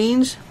in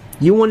Queens.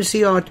 You want to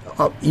see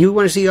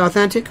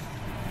authentic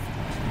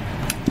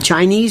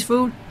Chinese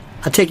food?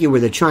 I'll take you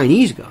where the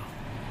Chinese go.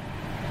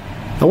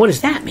 Now, what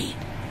does that mean?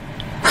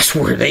 That's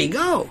where they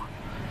go.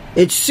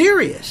 It's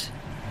serious.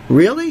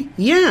 Really?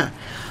 Yeah.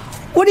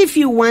 What if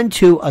you went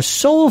to a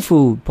soul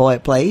food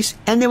place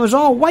and there was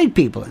all white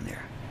people in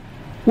there?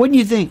 Wouldn't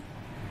you think?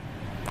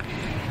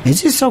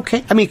 Is this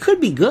okay? I mean, it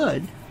could be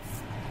good.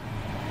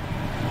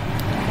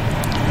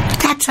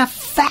 That's a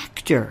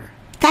factor.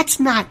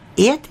 That's not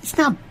it. It's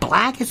not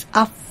black. It's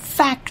a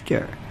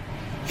factor.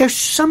 There's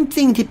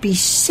something to be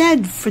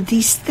said for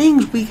these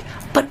things.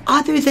 But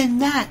other than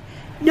that,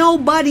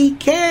 nobody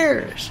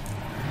cares.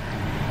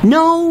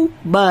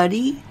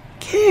 Nobody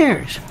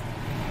cares.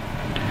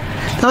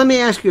 Now let me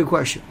ask you a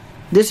question.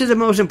 This is the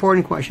most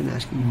important question to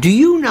ask you. Do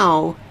you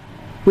know,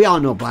 we all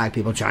know black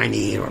people,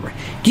 Chinese, whatever.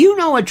 Do you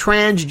know a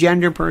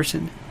transgender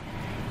person?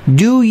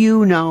 Do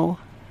you know?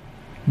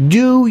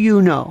 Do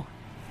you know?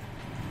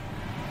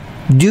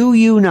 Do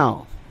you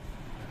know?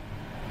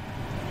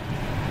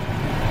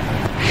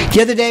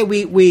 The other day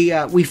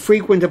we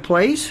frequent a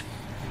place,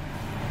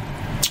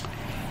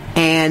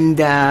 and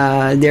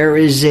there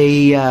is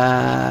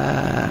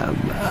an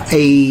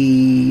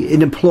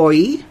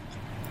employee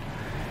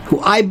who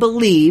I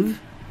believe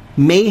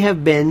may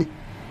have been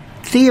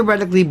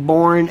theoretically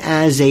born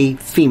as a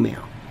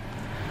female,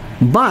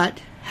 but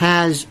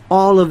has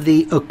all of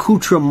the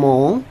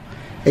accoutrement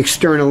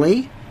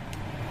externally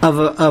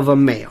of a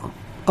male.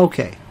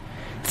 Okay,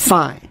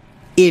 fine.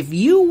 If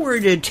you were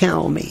to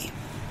tell me,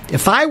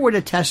 if I were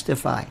to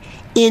testify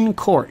in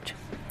court,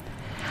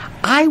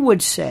 I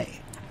would say,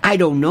 I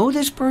don't know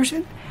this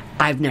person,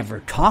 I've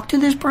never talked to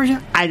this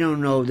person, I don't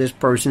know this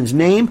person's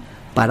name,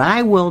 but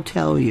I will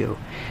tell you,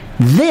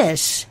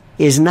 this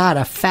is not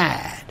a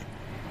fad.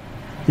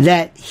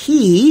 That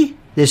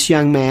this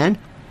young man,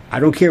 I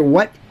don't care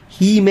what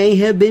he may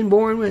have been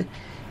born with,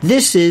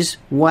 this is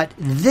what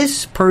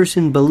this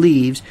person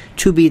believes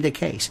to be the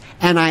case.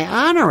 And I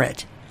honor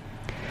it.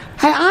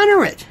 I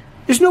honor it.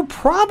 There's no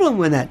problem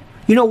with that.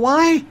 You know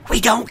why? We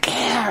don't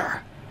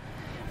care.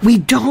 We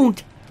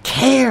don't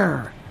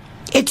care.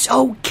 It's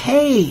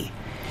okay.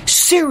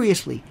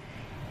 Seriously.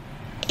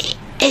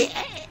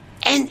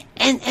 And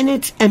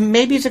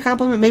maybe it's a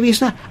compliment, maybe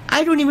it's not.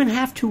 I don't even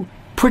have to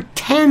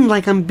pretend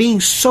like I'm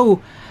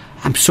so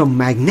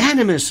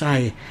magnanimous.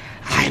 I'm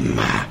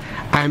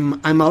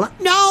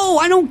no,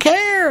 I don't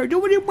care. Do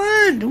what you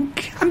want.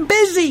 I'm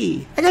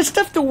busy. I got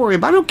stuff to worry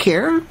about. I don't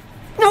care.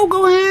 No,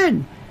 go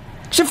ahead.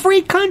 It's a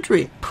free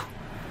country.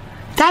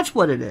 That's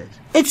what it is.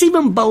 It's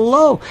even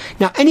below.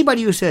 Now,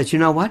 anybody who says, you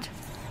know what?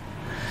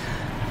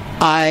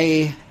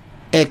 I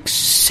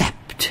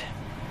accept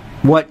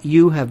what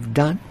you have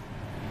done,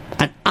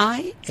 and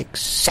I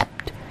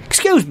accept.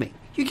 Excuse me.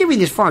 You're giving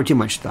this far too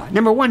much thought.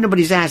 Number one,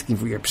 nobody's asking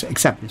for your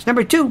acceptance.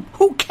 Number two,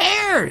 who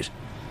cares?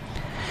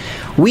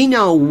 We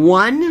know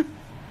one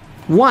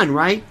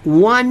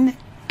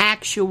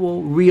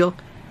actual, real,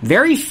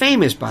 very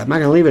famous, I'm not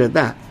going to leave it at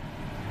that,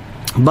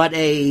 but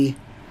a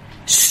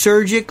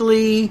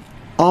surgically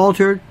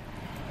altered,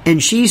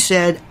 and she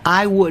said,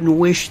 I wouldn't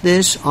wish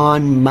this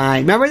on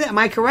remember that, am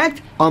I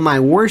correct? On my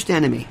worst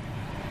enemy,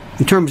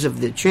 in terms of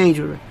the change.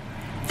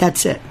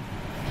 That's it.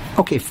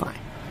 Okay, fine.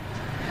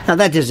 Now,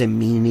 that doesn't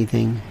mean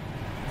anything.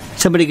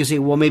 Somebody can say,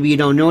 well, maybe you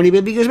don't know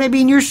anybody, because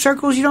maybe in your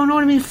circles you don't know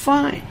anybody.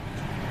 Fine.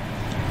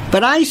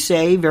 But I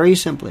say, very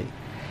simply,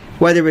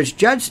 whether it's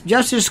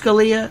Justice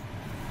Scalia,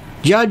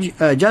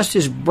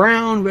 Justice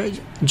Brown,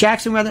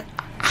 Jackson, rather,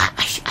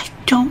 I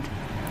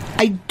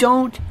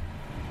don't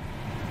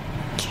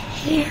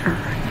care.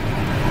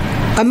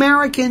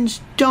 Americans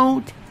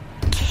don't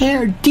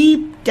care.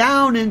 Deep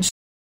down inside.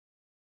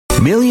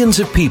 Millions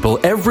of people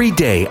every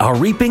day are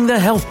reaping the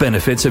health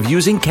benefits of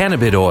using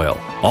cannabis oil,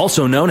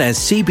 also known as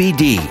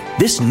CBD.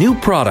 This new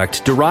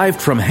product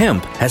derived from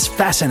hemp has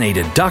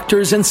fascinated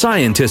doctors and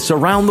scientists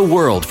around the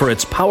world for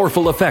its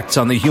powerful effects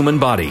on the human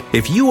body.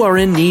 If you are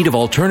in need of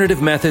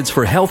alternative methods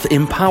for health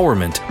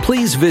empowerment,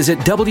 please visit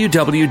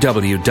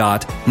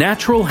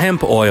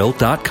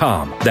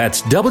www.naturalhempoil.com.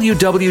 That's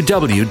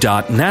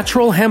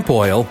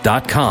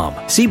www.naturalhempoil.com.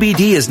 CBD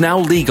is now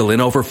legal in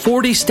over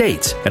 40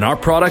 states, and our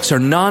products are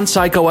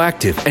non-psychoactive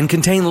active and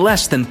contain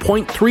less than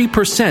 0.3%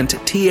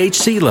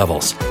 THC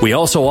levels. We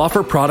also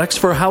offer products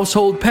for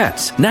household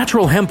pets.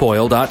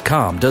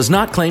 NaturalHempOil.com does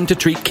not claim to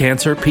treat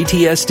cancer,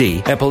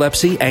 PTSD,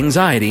 epilepsy,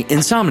 anxiety,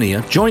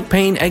 insomnia, joint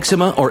pain,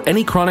 eczema, or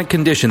any chronic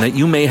condition that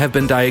you may have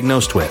been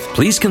diagnosed with.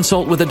 Please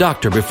consult with a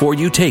doctor before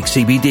you take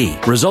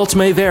CBD. Results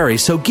may vary,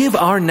 so give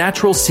our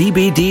natural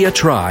CBD a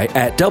try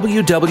at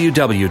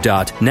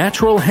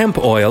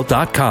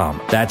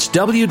www.naturalhempoil.com. That's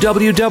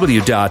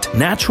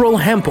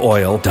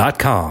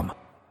www.naturalhempoil.com.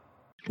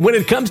 When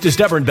it comes to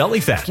stubborn belly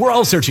fat, we're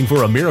all searching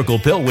for a miracle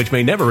pill which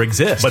may never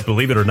exist. But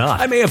believe it or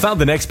not, I may have found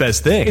the next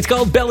best thing. It's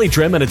called Belly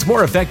Trim, and it's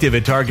more effective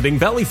at targeting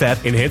belly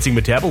fat, enhancing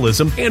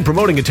metabolism, and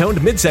promoting a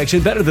toned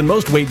midsection better than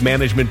most weight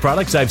management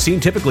products I've seen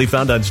typically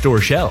found on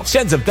store shelves.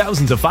 Tens of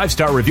thousands of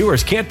 5-star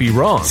reviewers can't be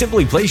wrong.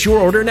 Simply place your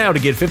order now to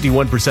get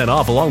 51%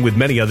 off along with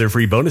many other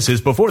free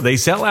bonuses before they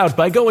sell out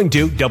by going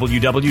to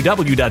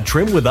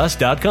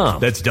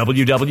www.trimwithus.com. That's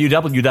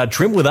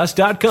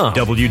www.trimwithus.com.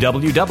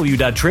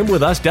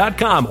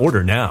 www.trimwithus.com.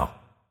 Order now.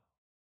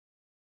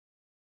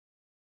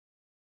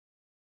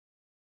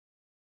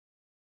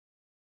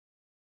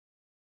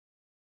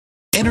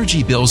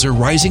 Energy bills are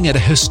rising at a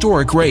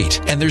historic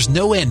rate, and there's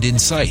no end in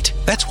sight.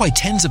 That's why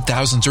tens of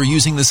thousands are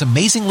using this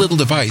amazing little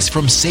device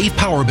from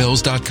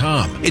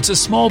SavePowerBills.com. It's a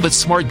small but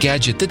smart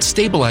gadget that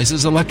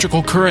stabilizes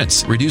electrical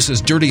currents,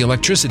 reduces dirty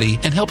electricity,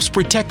 and helps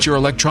protect your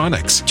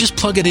electronics. Just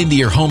plug it into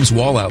your home's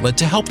wall outlet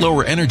to help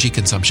lower energy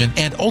consumption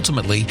and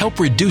ultimately help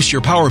reduce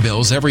your power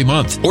bills every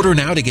month. Order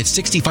now to get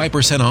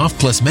 65% off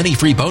plus many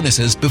free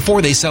bonuses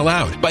before they sell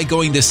out by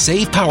going to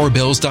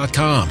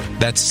SavePowerBills.com.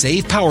 That's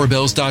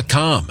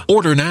SavePowerBills.com.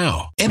 Order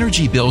now.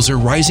 Energy bills are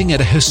rising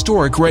at a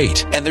historic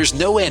rate, and there's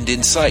no end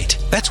in sight.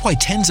 That's why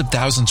tens of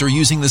thousands are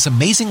using this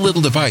amazing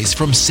little device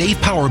from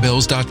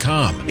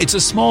SavePowerBills.com. It's a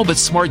small but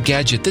smart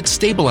gadget that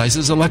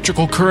stabilizes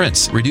electrical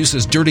currents,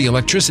 reduces dirty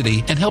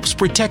electricity, and helps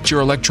protect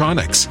your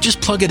electronics. Just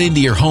plug it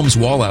into your home's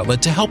wall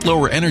outlet to help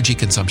lower energy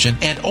consumption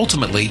and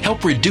ultimately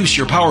help reduce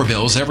your power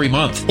bills every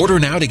month. Order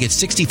now to get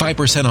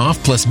 65%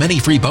 off plus many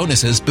free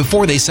bonuses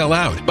before they sell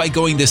out by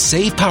going to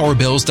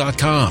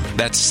SavePowerBills.com.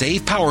 That's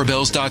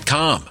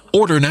SavePowerBills.com.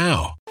 Order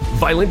now.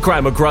 Violent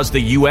crime across the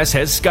U.S.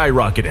 has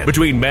skyrocketed.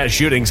 Between mass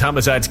shootings,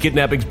 homicides,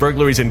 kidnappings,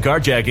 burglaries, and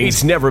carjacking,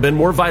 it's never been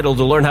more vital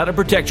to learn how to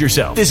protect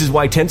yourself. This is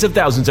why tens of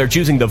thousands are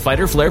choosing the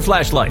Fighter Flare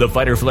flashlight. The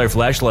Fighter Flare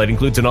flashlight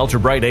includes an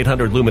ultra-bright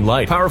 800 lumen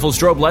light, powerful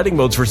strobe lighting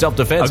modes for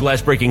self-defense, a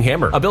glass-breaking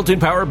hammer, a built-in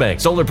power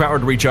bank,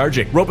 solar-powered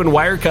recharging, rope and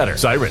wire cutter,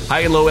 siren,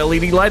 high and low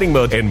LED lighting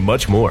mode, and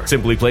much more.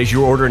 Simply place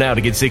your order now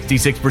to get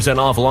 66%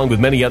 off along with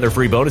many other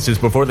free bonuses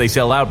before they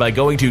sell out by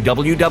going to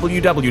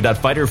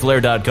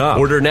www.fighterflare.com.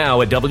 Order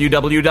now at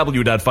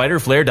www.fighterflare.com.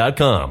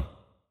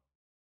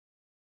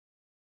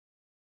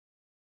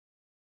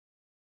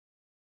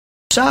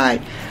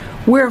 Side,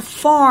 we're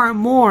far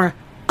more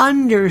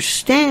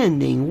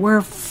understanding.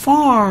 We're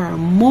far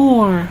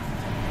more.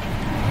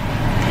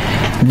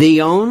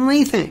 The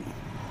only thing,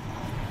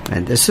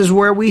 and this is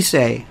where we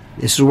say,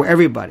 this is where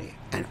everybody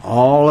and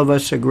all of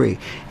us agree,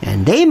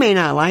 and they may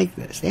not like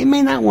this, they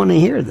may not want to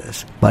hear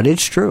this, but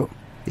it's true.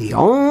 The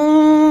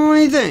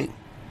only thing,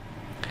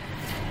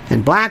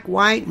 and black,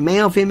 white,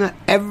 male, female,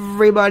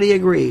 everybody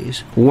agrees,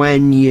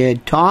 when you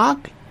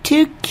talk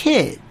to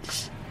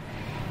kids,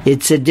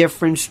 it's a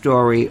different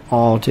story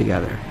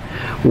altogether.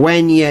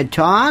 When you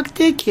talk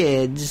to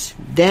kids,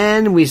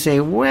 then we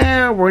say,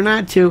 well, we're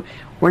not too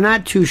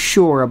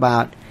sure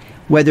about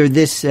whether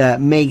this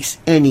makes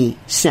any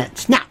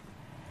sense. Now,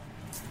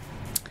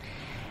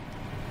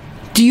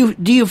 do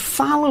you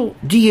follow?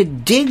 Do you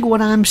dig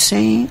what I'm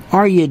saying?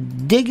 Are you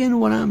digging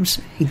what I'm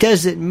saying?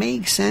 Does it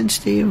make sense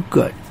to you?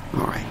 Good.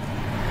 All right.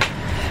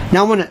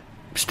 Now I want to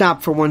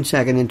stop for 1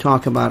 second and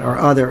talk about our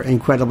other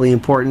incredibly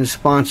important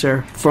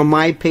sponsor, From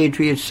My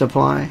Patriot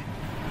Supply.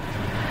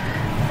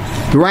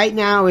 Right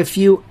now, if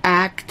you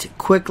act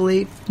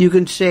quickly, you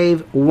can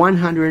save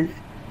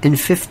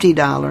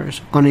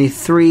 $150 on a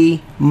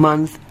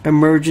 3-month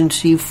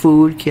emergency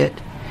food kit.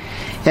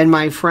 And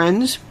my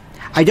friends,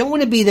 I don't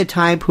want to be the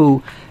type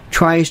who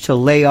tries to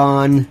lay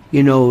on,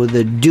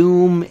 the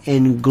doom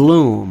and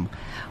gloom.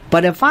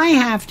 But if I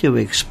have to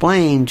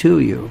explain to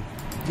you,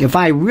 if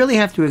I really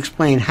have to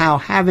explain how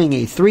having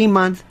a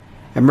 3-month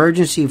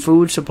emergency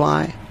food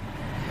supply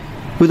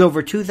with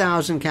over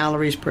 2,000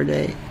 calories per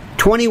day,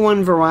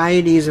 21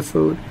 varieties of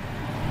food,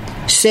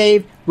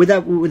 saved with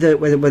a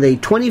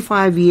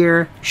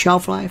 25-year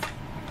shelf life,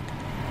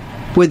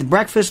 with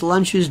breakfast,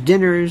 lunches,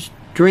 dinners,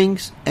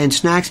 drinks, and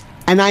snacks,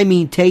 and I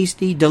mean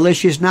tasty,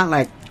 delicious,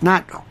 not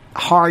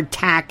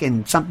hardtack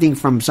and something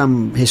from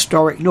some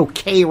historic,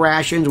 K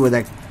rations with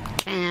a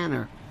can,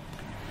 or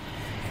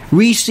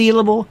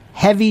resealable,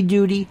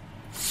 heavy-duty,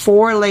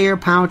 4-layer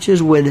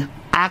pouches with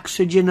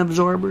oxygen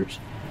absorbers.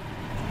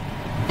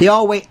 They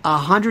all weigh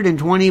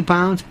 120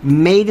 pounds,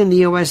 made in the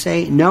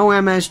USA, no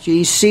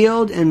MSG,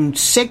 sealed in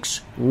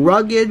 6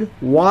 rugged,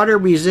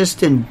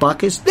 water-resistant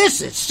buckets.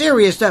 This is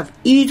serious stuff.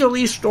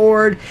 Easily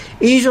stored,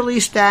 easily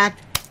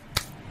stacked.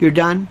 You're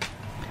done.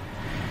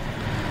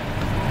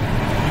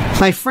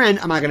 My friend,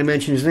 I'm not going to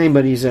mention his name,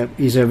 but he's a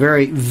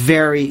very,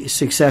 very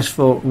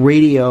successful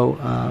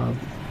radio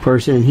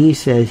person, and he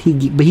says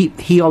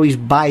he always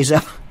buys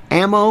up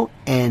ammo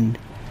and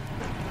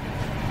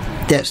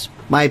this,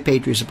 My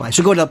Patriot Supply.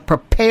 So go to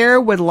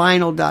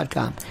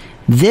preparewithlionel.com.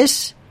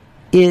 This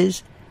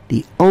is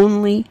the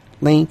only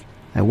link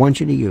I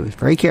want you to use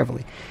very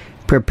carefully.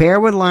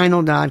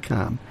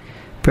 Preparewithlionel.com.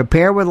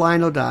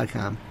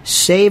 Preparewithlionel.com.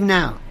 Save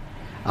now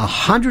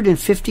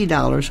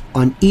 $150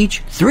 on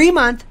each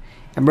 3-month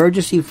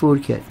emergency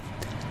food kit.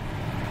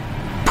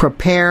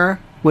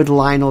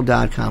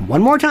 Preparewithlionel.com.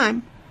 One more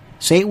time.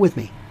 Say it with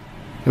me.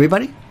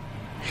 Everybody?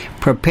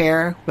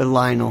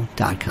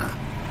 Preparewithlionel.com.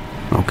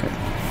 Okay.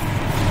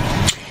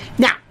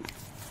 Now,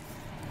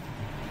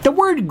 the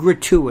word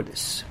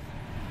gratuitous.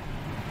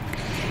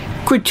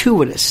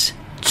 Gratuitous.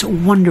 It's a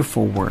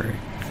wonderful word.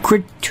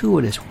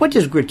 Gratuitous. What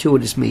does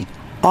gratuitous mean?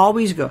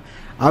 Always go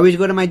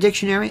to my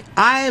dictionary.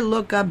 I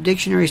look up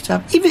dictionary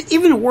stuff.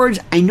 Even words,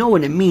 I know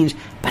what it means,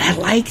 but I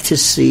like to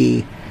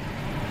see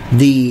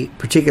the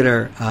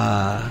particular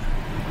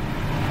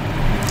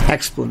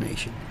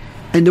explanation.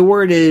 And the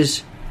word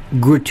is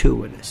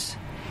gratuitous.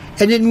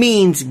 And it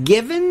means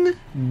given,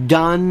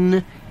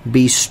 done,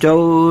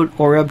 bestowed,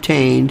 or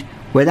obtained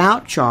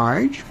without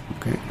charge.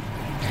 Okay.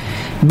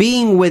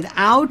 Being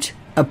without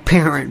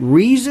apparent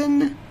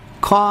reason,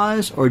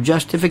 cause, or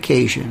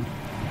justification.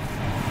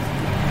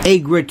 A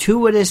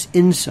gratuitous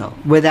insult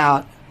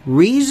without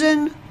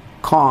reason,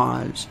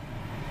 cause,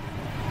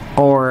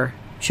 or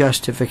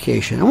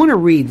justification. I want to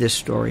read this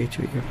story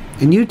to you,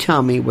 and you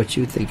tell me what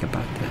you think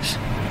about this.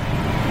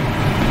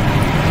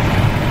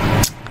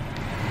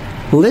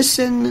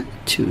 Listen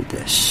to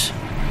this.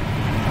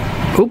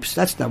 Oops,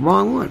 that's the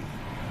wrong one.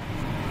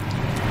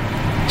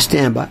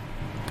 Stand by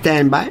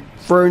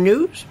for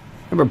news.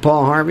 Remember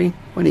Paul Harvey?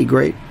 Wasn't he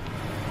great?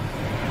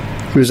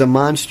 He was a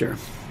monster.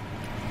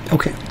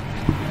 Okay.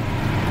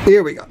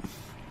 Here we go.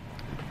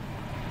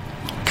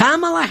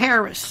 Kamala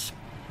Harris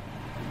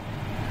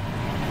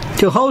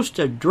to host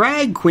a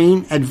drag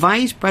queen at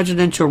vice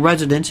presidential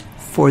residence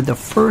for the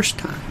first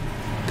time.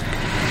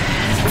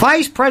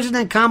 Vice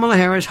President Kamala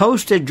Harris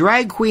hosted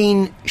drag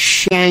queen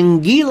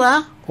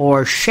Shangela,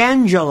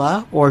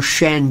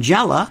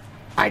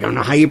 I don't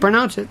know how you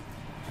pronounce it.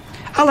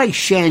 I like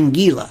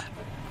Shangela.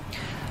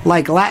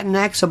 Like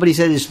Latinx, somebody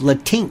said it's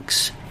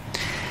Latinx.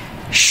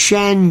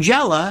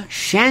 Shangela,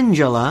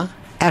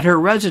 at her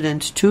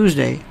residence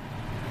Tuesday,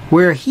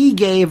 where he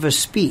gave a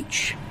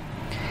speech.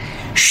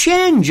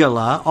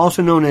 Shangela,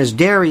 also known as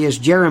Darius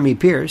Jeremy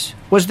Pierce,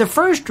 was the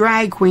first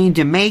drag queen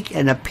to make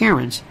an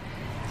appearance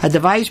at the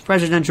vice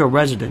presidential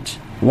residence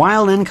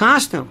while in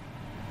costume.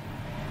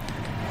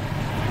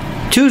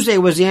 Tuesday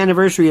was the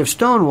anniversary of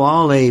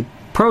Stonewall, a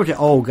protest.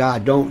 Oh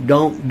God,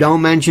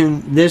 don't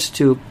mention this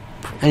to.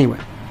 Anyway,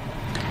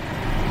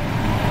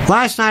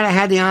 last night I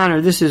had the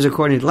honor. This is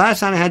according to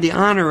last night I had the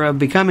honor of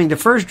becoming the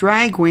first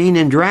drag queen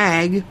in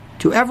drag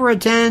to ever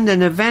attend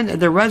an event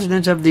at the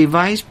residence of the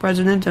Vice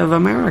President of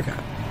America.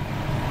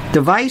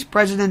 The Vice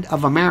President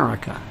of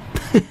America.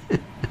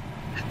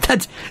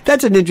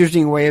 That's an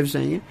interesting way of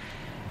saying it.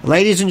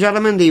 Ladies and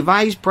gentlemen, the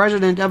Vice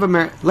President of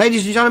America.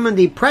 Ladies and gentlemen,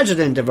 the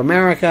President of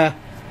America,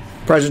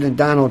 President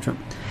Donald Trump.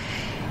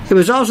 It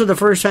was also the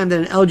first time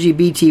that an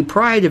LGBT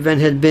pride event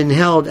had been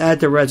held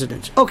at the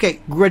residence. Okay,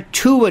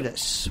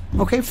 gratuitous.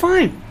 Okay,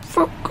 fine.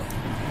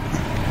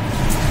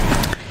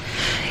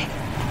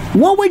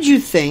 What would you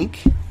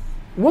think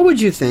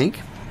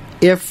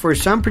if, for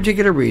some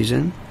particular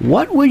reason,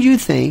 what would you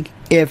think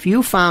if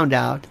you found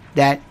out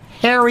that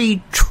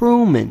Harry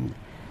Truman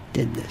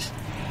did this?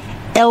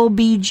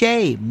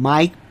 LBJ,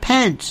 Mike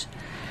Pence,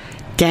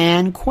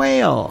 Dan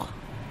Quayle,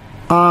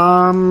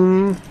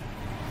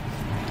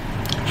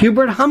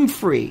 Hubert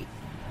Humphrey.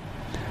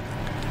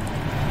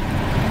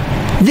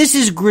 This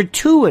is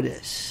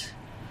gratuitous.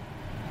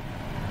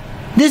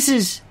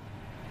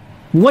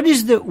 What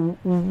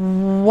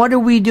are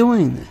we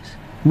doing this?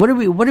 What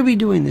are we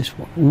doing this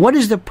for? What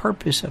is the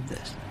purpose of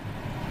this?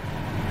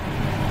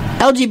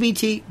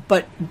 LGBT,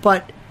 but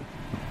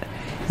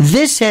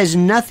this has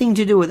nothing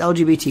to do with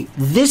LGBT.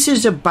 This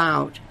is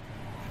about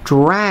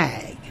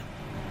drag.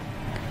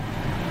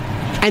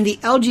 And the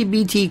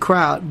LGBT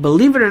crowd,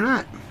 believe it or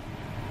not,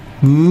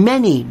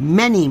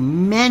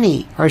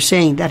 many are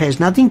saying that has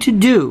nothing to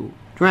do,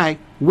 drag,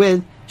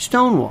 with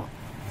Stonewall.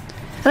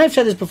 And I've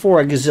said this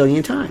before a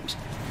gazillion times.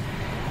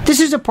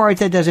 This is a part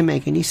that doesn't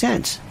make any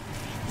sense.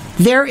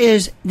 There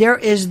is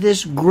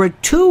this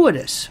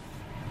gratuitous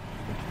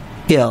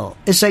ill.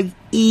 It's like,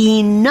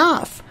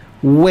 enough.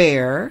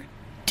 Where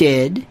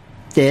did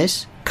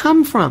this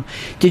come from?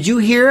 Did you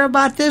hear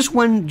about this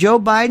when Joe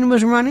Biden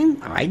was running?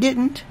 I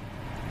didn't.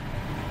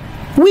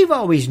 We've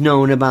always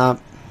known about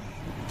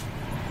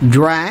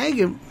drag.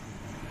 Who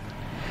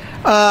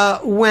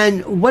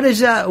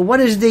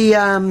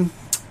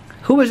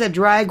was that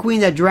drag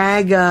queen that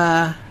drag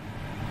the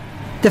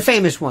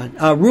famous one?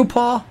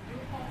 RuPaul.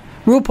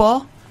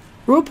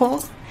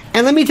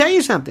 And let me tell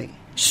you something.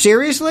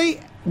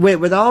 Seriously,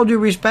 with all due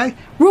respect,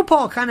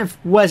 RuPaul kind of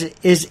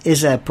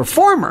is a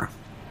performer.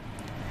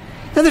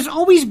 Now, there's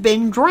always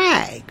been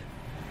drag.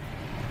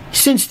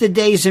 Since the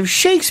days of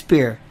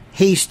Shakespeare,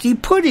 Hasty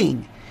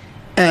Pudding,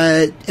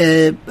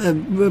 Milton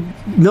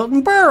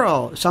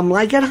Berle, Some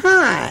Like It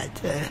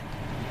Hot,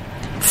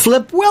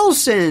 Flip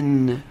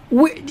Wilson.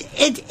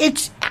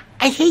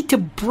 I hate to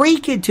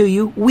break it to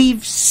you,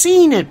 we've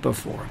seen it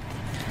before.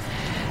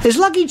 Is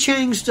Lucky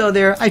Chang's still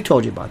there? I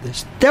told you about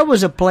this. There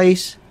was a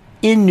place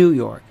in New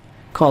York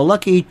called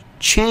Lucky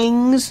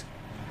Chang's,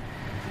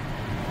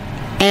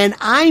 and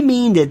I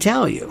mean to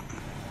tell you,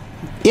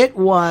 it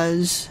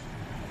was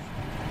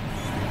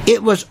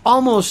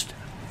almost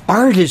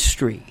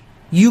artistry.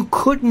 You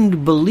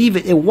couldn't believe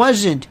it. It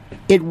wasn't,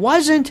 I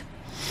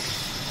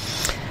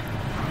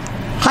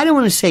don't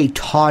want to say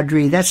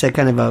tawdry, that's a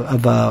kind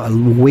of a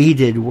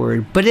weighted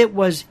word, but it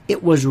was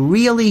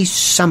really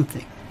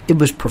something. It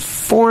was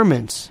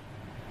performance,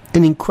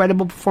 an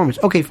incredible performance.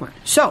 Okay, fine.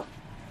 So,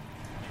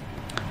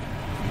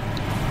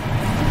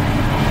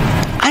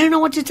 I don't know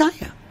what to tell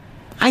you.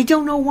 I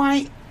don't know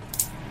why.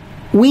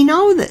 We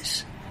know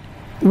this.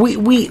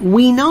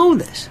 We know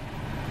this.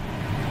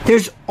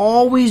 There's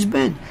always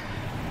been.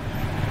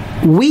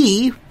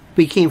 We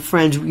became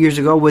friends years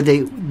ago with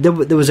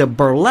there was a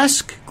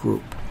burlesque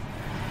group,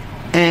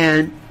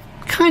 and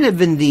kind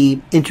of in the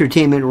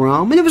entertainment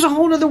realm, and it was a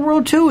whole other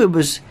world too. It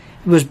was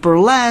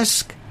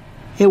burlesque.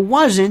 It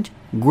wasn't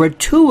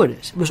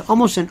gratuitous. It was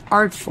almost an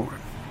art form.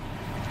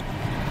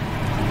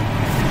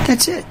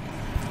 That's it.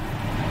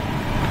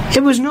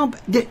 It was no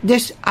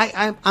this.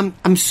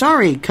 I'm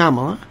sorry,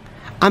 Kamala.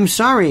 I'm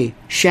sorry,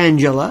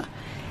 Shangela.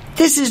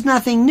 This is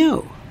nothing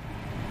new.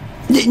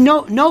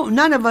 No,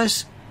 none of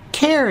us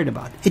cared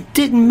about it. It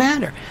didn't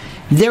matter.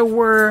 There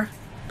were,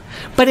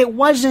 but it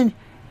wasn't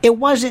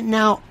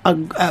now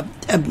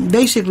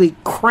basically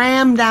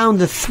crammed down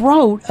the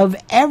throat of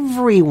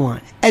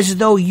everyone as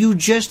though you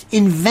just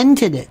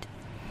invented it.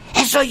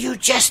 As though you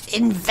just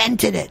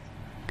invented it.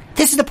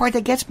 This is the part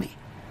that gets me.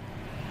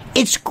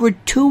 It's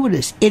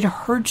gratuitous. It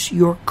hurts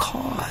your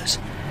cause.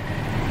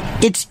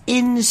 It's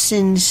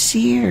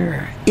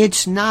insincere.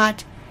 It's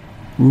not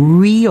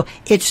real.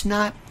 It's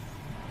not.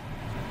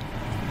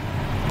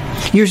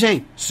 You're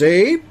saying,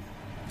 see?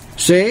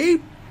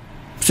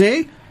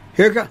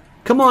 Here,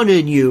 come on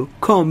in, you.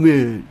 Come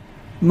in,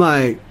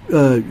 my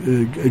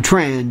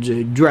trans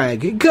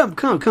drag.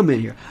 Come in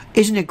here.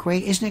 Isn't it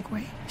great? Isn't it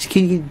great?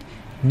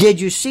 Did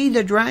you see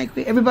the drag?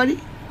 Everybody,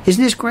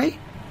 isn't this great?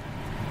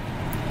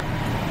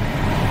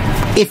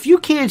 If you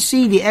can't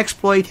see the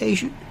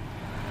exploitation,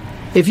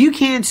 if you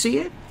can't see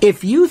it,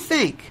 if you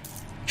think,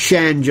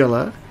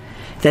 Shangela,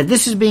 that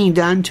this is being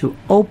done to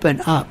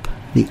open up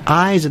the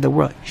eyes of the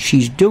world,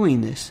 she's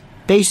doing this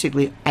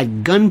basically at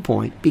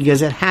gunpoint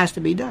because it has to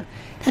be done.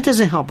 That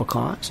doesn't help a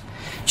cause.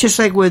 Just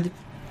like with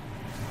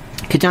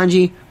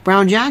Ketanji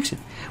Brown Jackson,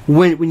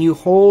 when you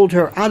hold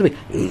her out of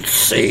it,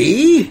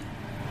 see,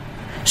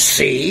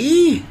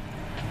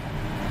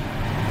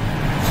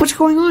 what's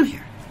going on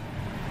here?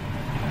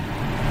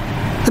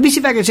 Let me see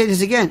if I can say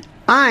this again.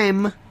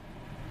 I'm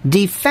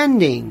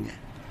defending.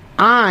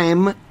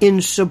 I'm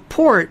in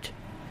support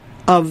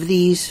of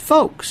these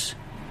folks.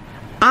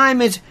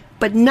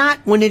 But not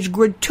when it's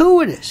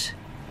gratuitous.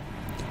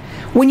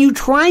 When you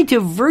try to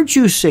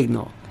virtue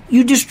signal,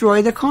 you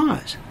destroy the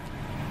cause.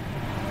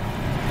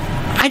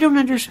 I don't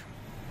understand.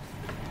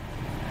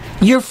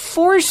 You're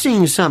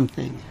forcing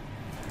something.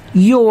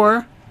 The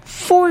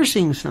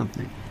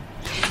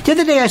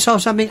other day I saw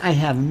something, I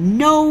have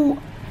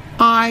no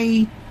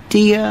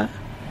idea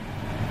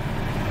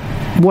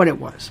what it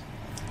was.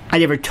 I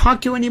never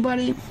talked to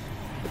anybody. It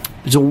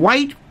was a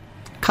white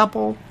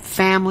couple,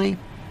 family,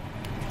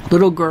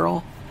 little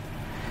girl.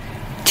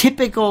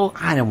 Typical,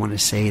 I don't want to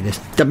say this,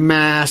 the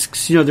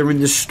masks, they're in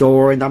the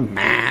store and the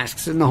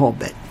masks and the whole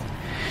bit.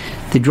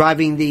 They're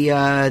driving the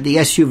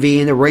SUV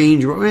and the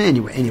Range Rover.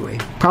 Anyway,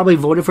 probably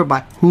voted for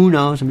Biden. Who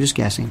knows? I'm just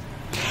guessing.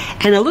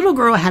 And a little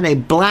girl had a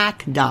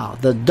black doll.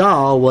 The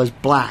doll was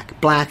black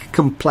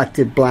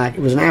complected black.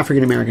 It was an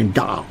African-American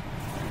doll.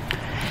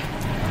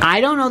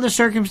 I don't know the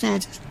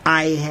circumstances.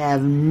 I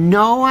have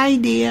no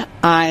idea.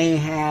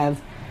 I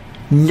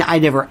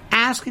never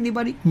asked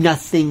anybody.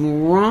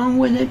 Nothing wrong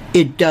with it.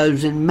 It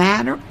doesn't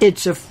matter.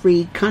 It's a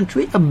free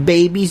country. A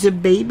baby's a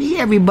baby.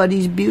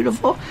 Everybody's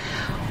beautiful.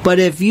 But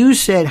if you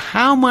said,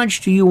 how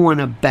much do you want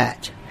to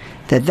bet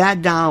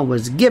that doll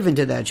was given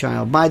to that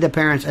child by the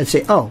parents, I'd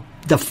say, oh,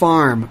 the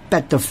farm.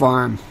 Bet the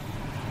farm.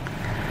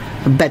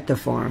 Bet the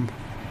farm.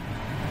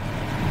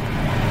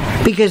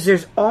 Because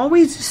there's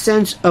always a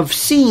sense of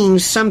seeing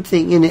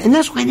something in it. And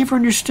that's why I never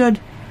understood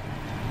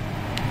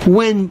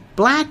when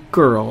black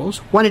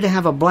girls wanted to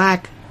have a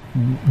black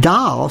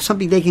doll,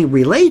 something they can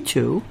relate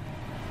to.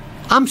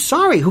 I'm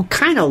sorry, who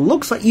kind of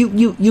looks like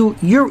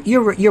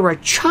you're a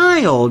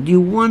child.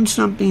 You want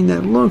something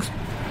that looks.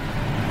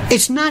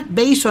 It's not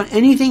based on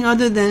anything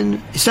other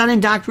than, it's not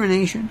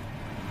indoctrination.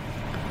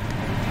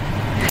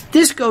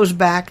 This goes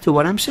back to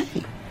what I'm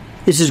saying.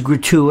 This is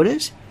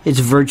gratuitous. It's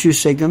virtue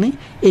signaling.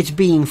 It's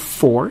being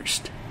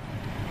forced.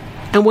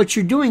 And what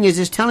you're doing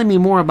is telling me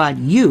more about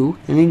you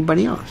than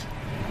anybody else.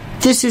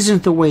 This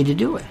isn't the way to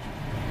do it.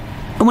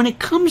 And when it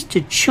comes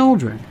to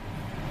children,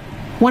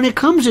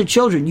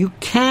 you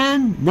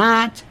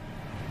cannot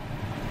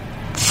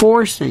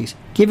force things.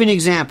 Give you an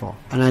example,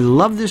 and I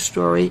love this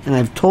story, and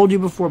I've told you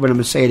before, but I'm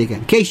going to say it again,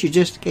 in case you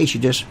just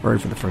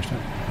heard for the first time.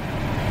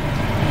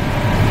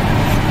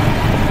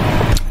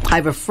 I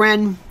have a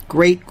friend,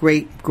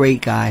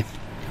 great guy,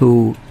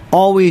 who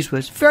always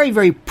was very,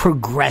 very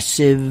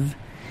progressive,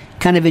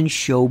 kind of in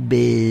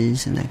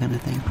showbiz and that kind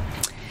of thing.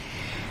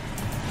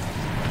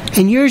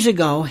 And years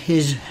ago,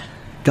 his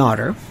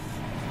daughter,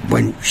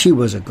 when she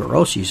was a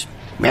girl, she's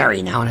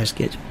married now and has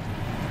kids,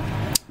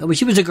 but when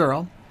she was a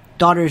girl,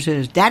 daughter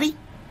says, "Daddy,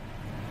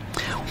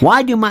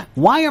 why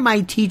are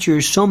my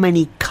teachers so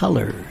many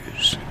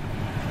colors?"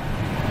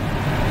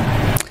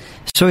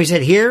 So he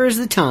said, Here is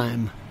the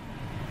time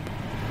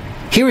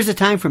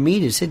for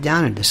me to sit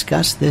down and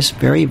discuss this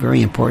very,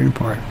 very important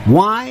part.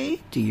 Why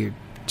do your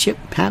chip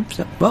have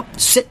some? Well,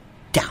 sit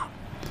down.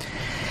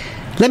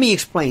 Let me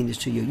explain this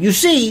to you. You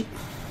see,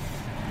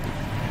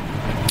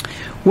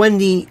 when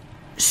the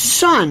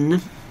sun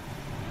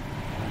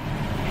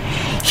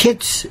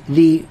hits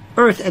the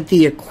earth at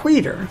the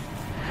equator,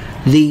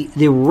 the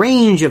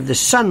range of the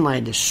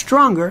sunlight is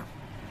stronger,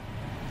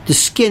 the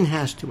skin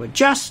has to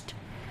adjust,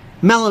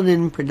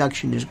 melanin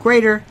production is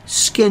greater,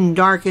 skin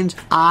darkens,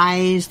 the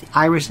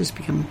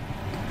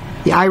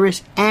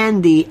iris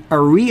and the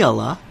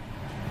areola,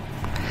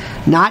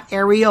 not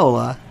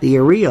areola, the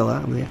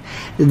areola,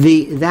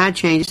 that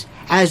changes,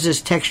 as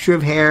does texture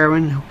of hair,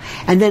 and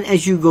then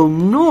as you go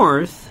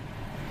north,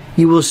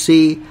 you will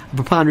see a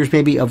preponderance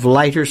maybe of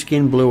lighter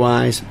skin, blue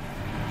eyes,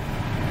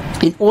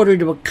 in order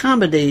to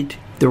accommodate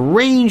the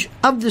range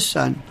of the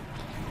sun.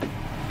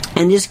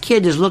 And this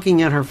kid is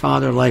looking at her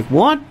father like,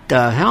 what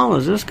the hell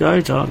is this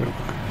guy talking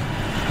about?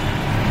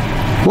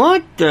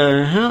 What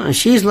the hell? And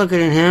she's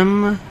looking at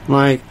him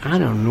like, I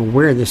don't know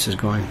where this is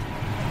going.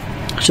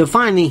 So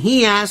finally,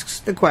 he asks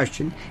the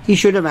question he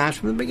should have asked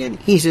from the beginning.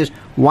 He says,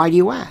 why do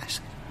you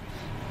ask?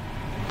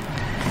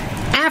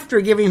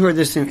 After giving her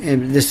this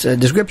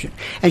description.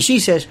 And she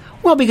says,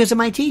 well, because of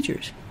my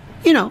teachers.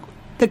 You know,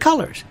 the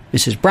colors.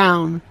 Mrs.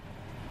 Brown,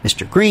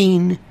 Mr.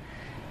 Green,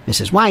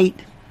 Mrs. White,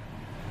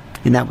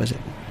 and that was it.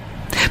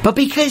 But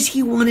because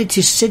he wanted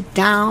to sit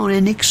down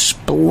and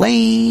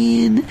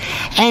explain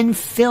and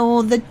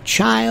fill the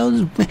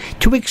child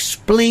to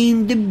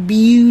explain the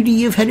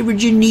beauty of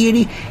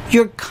heterogeneity,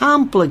 you're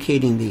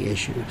complicating the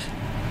issues.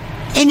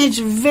 And it's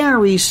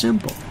very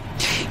simple.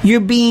 You're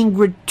being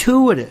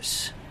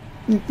gratuitous.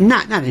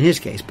 Not in his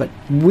case, but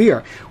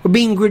we're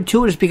being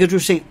gratuitous because we're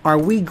saying, are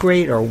we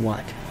great or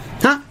what?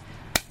 Huh?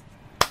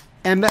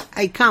 And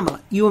hey,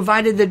 Kamala, you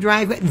invited the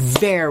drag queen?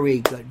 Very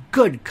good.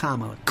 Good,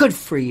 Kamala. Good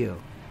for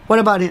you. What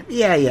about him?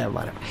 Yeah,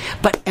 whatever.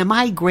 But am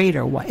I great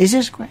or what? Is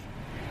this great?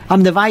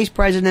 I'm the vice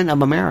president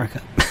of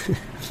America.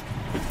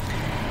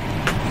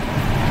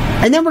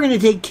 And then we're going to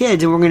take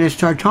kids and we're going to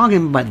start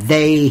talking about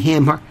they,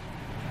 him, her.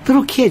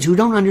 Little kids who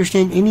don't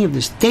understand any of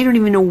this. They don't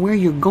even know where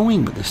you're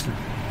going with this stuff.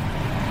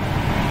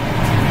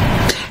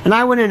 And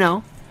I want to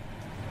know,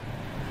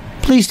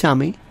 please tell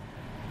me,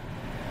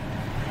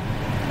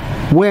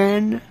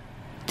 when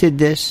did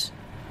this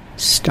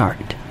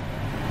start?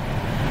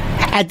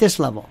 At this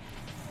level.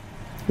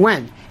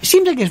 When? It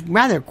seems like it's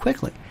rather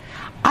quickly.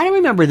 I don't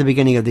remember at the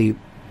beginning of the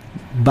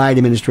Biden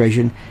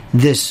administration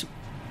this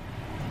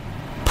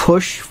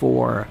push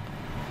for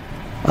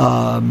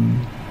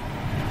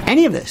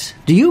any of this.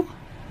 Do you?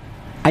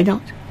 I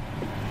don't.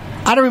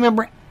 I don't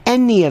remember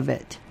any of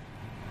it.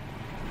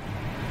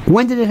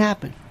 When did it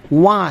happen?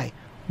 Why?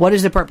 What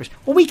is the purpose?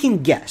 Well, we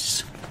can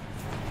guess.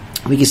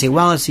 We can say,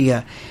 well, it's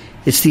the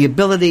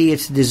ability,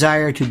 it's the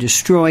desire to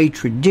destroy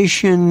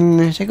tradition.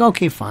 It's like,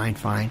 okay,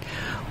 fine.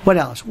 What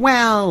else?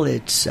 Well,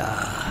 it's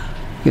I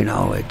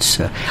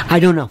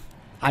don't know.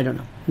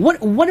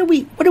 What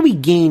are we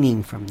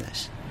gaining from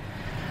this?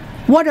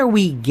 What are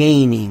we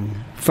gaining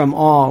from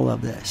all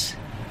of this?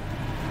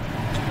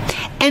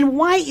 And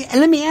why? And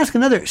let me ask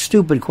another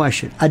stupid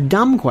question, a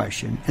dumb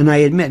question, and I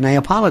admit, and I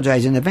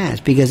apologize in advance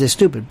because it's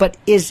stupid. But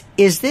is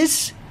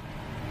this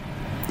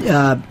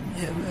drag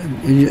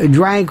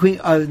queen,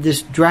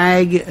 this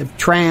drag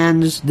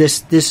trans,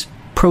 this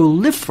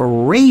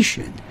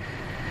proliferation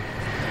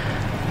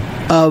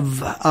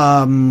of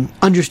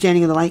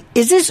understanding of the light?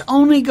 Is this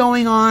only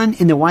going on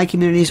in the white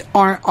communities?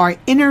 Are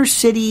inner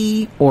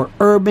city or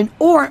urban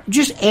or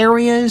just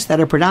areas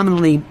that are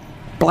predominantly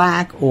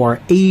black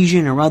or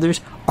Asian or others?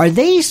 Are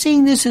they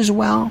seeing this as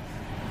well?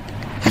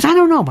 Because I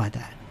don't know about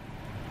that.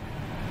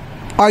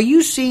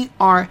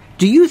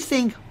 Do you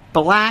think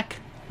black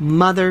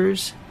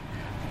mothers,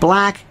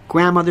 black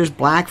grandmothers,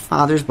 black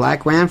fathers,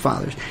 black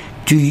grandfathers,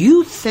 do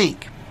you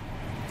think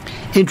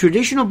in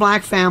traditional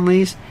black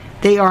families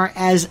they are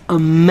as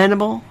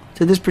amenable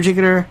to this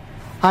particular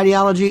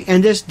ideology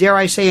and this, dare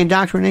I say,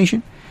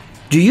 indoctrination?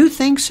 Do you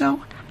think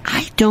so?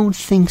 I don't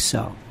think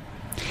so.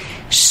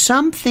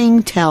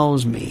 Something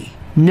tells me,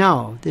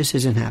 no, this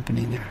isn't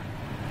happening there.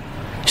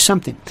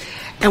 Something.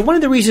 And one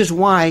of the reasons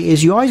why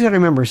is you always got to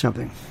remember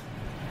something.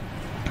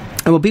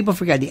 And what people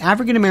forget, the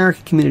African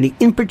American community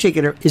in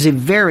particular is a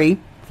very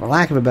for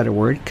lack of a better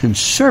word,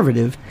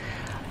 conservative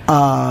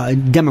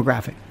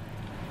demographic.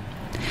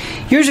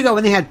 Years ago,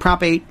 when they had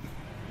Prop 8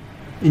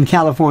 in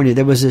California,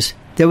 there was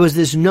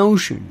this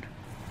notion,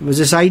 there was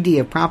this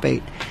idea of Prop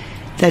 8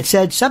 that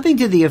said something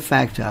to the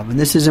effect of, and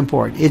this is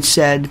important, it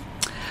said,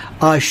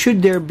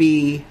 should there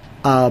be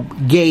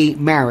gay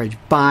marriage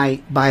by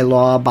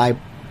law, by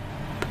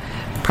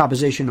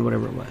proposition, or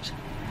whatever it was.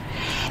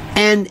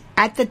 And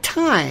at the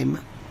time,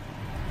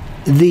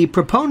 the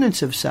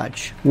proponents of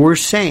such were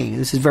saying,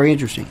 this is very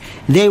interesting,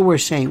 they were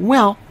saying,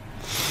 well,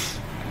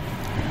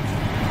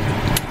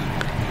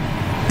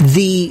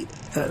 the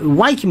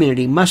white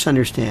community must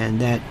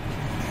understand that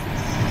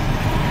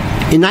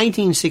in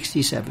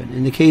 1967,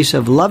 in the case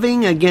of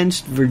Loving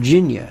against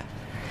Virginia,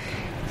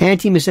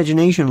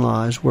 anti-miscegenation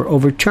laws were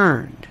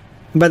overturned.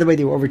 And by the way,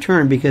 they were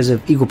overturned because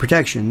of equal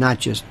protection, not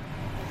just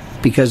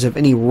because of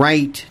any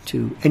right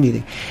to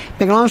anything.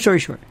 Make a long story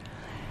short.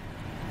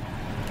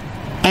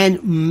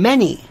 And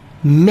many,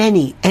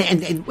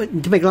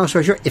 and to make a long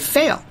story short, it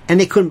failed. And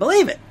they couldn't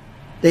believe it.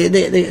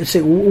 They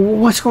said,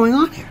 what's going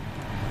on here?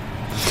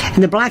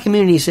 And the black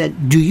community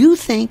said, do you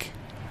think,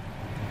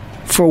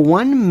 for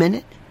 1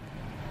 minute,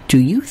 do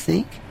you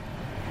think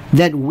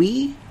that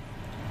we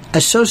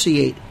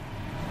associate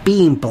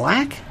being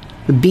black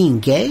with being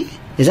gay?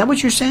 Is that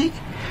what you're saying?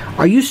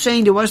 Are you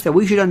saying to us that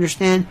we should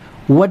understand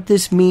what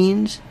this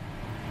means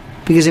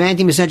because of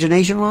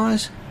anti-miscegenation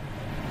laws?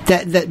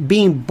 That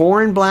being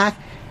born black,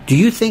 do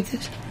you think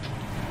this?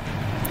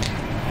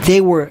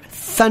 They were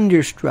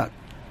thunderstruck,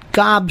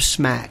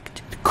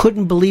 gobsmacked,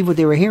 couldn't believe what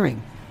they were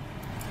hearing.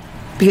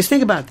 Because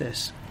think about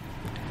this.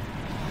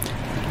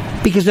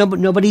 Because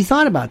nobody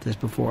thought about this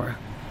before.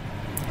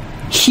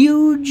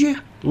 Huge,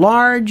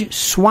 large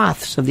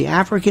swaths of the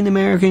African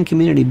American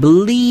community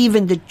believe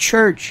in the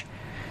church.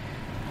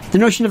 The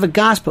notion of a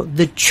gospel.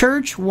 The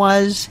church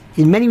was,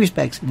 in many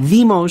respects,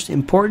 the most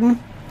important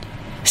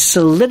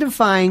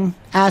solidifying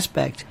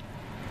aspect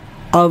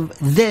of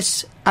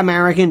this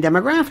American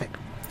demographic.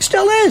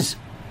 Still is.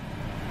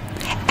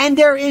 And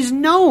there is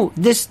no,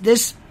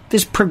 this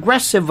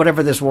progressive,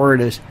 whatever this word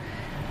is.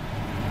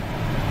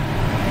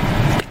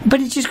 But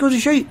it just goes to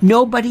show you,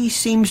 nobody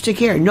seems to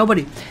care.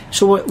 Nobody.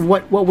 So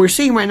what we're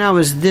seeing right now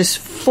is this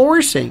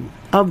forcing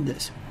of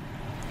this.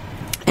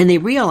 And they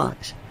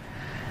realize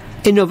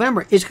in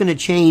November it's going to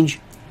change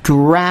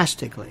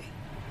drastically.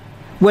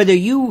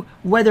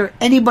 Whether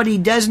anybody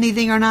does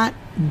anything or not,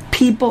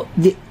 people,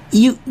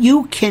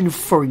 you can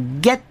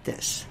forget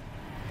this.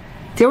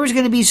 There was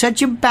going to be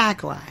such a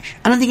backlash.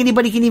 I don't think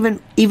anybody can even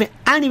I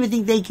don't even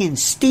think they can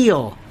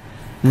steal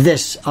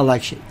this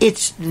election.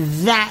 It's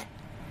that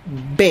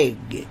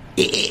big.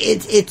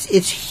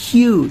 It's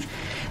huge.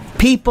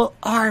 People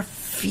are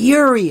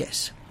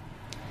furious.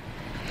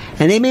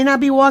 And they may not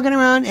be walking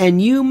around,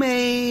 and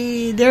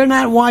they're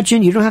not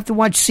watching. You don't have to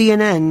watch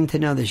CNN to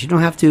know this. You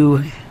don't have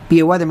to be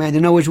a weatherman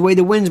to know which way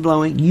the wind's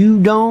blowing. You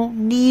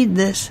don't need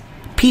this.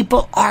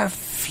 People are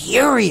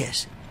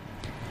furious.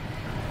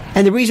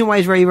 And the reason why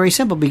is very, very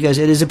simple, because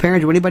it is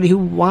apparent to anybody who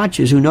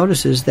watches, who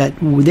notices, that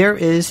there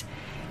is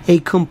a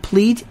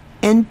complete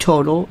and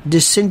total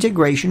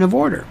disintegration of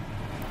order.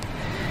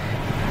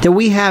 That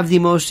we have the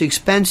most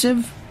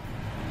expensive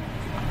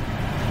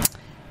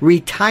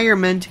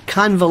retirement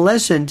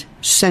convalescent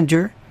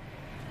center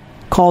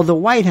called the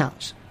White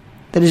House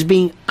that is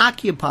being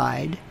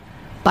occupied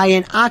by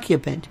an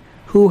occupant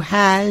who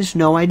has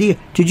no idea.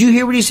 Did you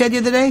hear what he said the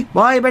other day?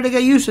 Well, you better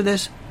get used to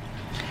this.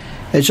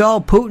 It's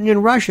all Putin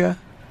and Russia.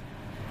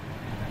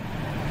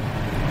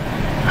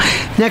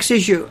 Next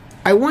issue.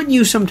 I want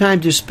you sometime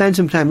to spend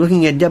some time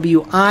looking at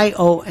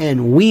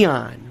WION,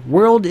 WION.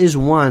 World is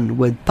One,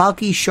 with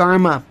Palki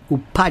Sharma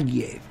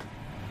Upadhyay.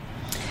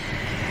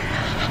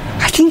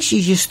 I think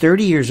she's just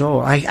 30 years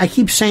old. I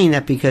keep saying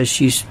that because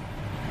she's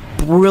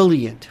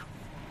brilliant.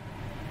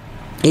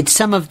 It's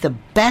some of the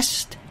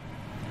best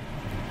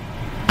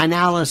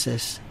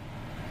analysis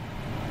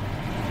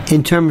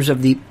in terms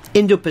of the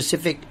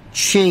Indo-Pacific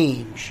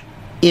change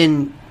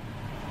in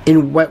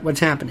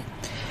what's happening.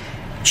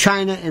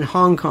 China and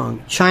Hong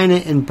Kong, China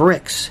and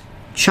BRICS,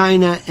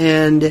 China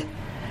and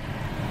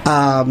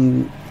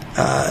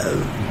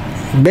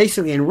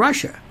basically in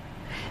Russia.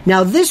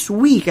 Now this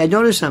week I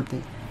noticed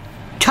something.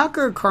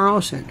 Tucker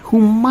Carlson, who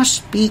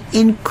must be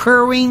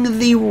incurring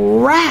the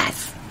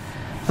wrath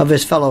of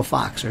his fellow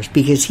Foxers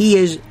because he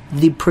is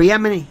the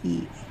preeminent,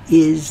 he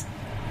is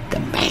the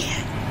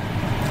man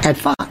at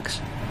Fox.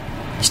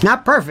 It's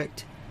not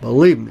perfect,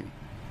 believe me.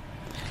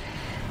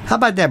 How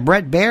about that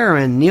Brett Baer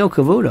and Neil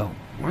Cavuto?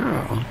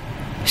 Wow.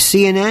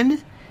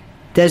 CNN,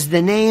 does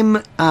the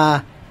name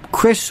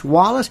Chris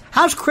Wallace?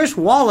 How's Chris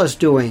Wallace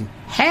doing?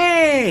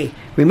 Hey!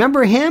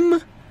 Remember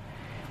him?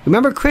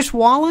 Remember Chris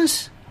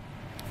Wallace?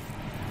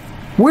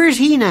 Where's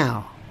he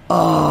now?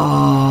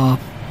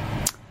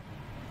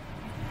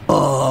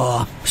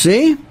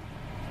 See?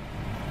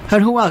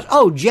 And who else?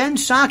 Oh, Jen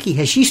Psaki.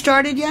 Has she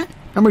started yet?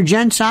 Remember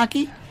Jen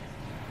Psaki?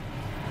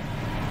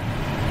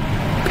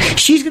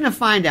 She's going to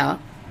find out,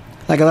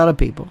 like a lot of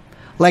people,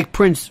 like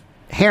Prince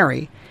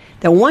Harry,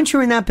 that once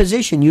you're in that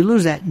position, you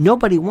lose that.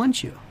 Nobody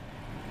wants you.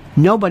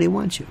 Nobody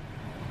wants you.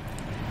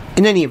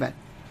 In any event,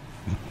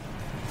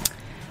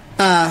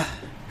 I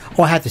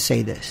have to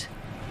say this.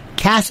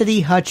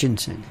 Cassidy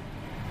Hutchinson.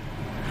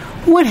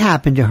 What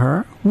happened to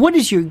her?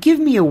 Give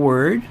me a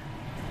word.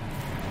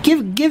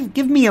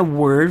 Give me a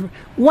word.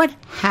 What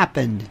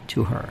happened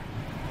to her?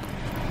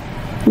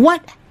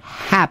 What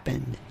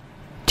happened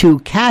to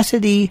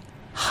Cassidy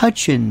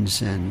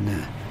Hutchinson?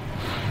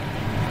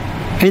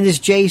 And this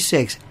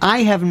J6,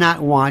 I have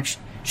not watched,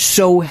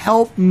 so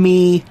help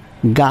me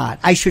God.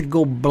 I should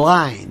go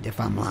blind if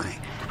I'm lying.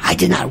 I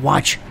did not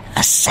watch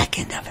a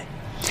second of it.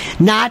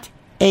 Not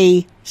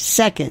a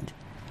second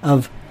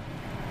of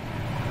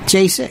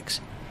J6.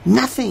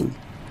 Nothing.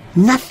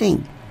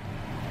 Nothing.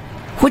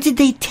 What did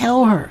they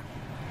tell her?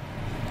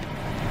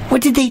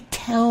 What did they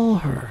tell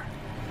her?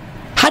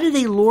 How did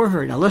they lure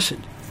her? Now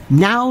listen,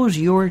 now's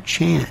your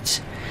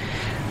chance.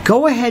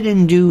 Go ahead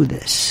and do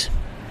this.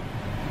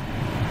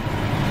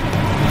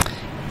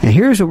 Now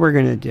here's what we're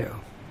going to do.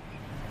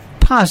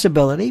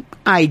 Possibility,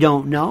 I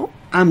don't know.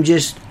 I'm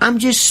just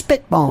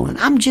spitballing.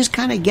 I'm just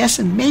kind of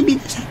guessing. Maybe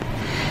this happened.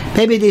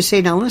 Maybe they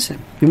say, now listen,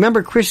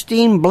 remember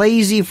Christine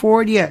Blasey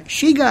Ford? Yeah,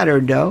 she got her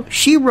dough.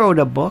 She wrote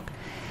a book.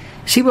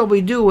 See, what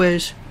we do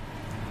is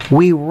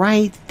we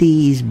write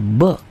these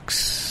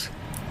books.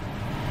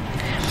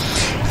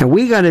 And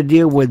we got to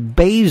deal with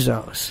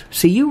Bezos.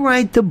 So you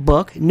write the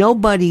book,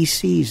 nobody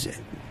sees it.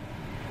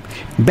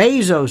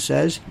 Bezos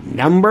says,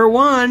 number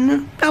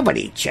one,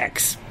 nobody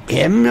checks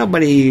him.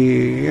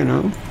 Nobody,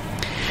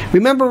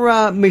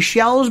 Remember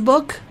Michelle's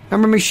book?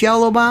 Remember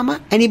Michelle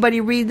Obama? Anybody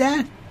read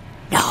that?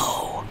 No.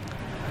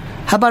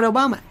 How about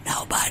Obama?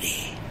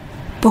 Nobody.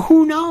 But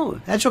who knows?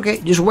 That's okay.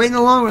 Just wait in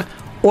the long run.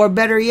 Or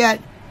better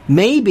yet,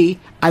 maybe,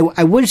 I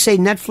would say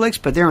Netflix,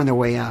 but they're on their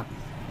way out.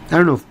 I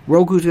don't know if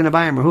Roku's going to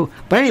buy them or who.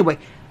 But anyway,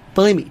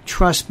 believe me,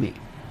 trust me.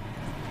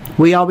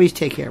 We always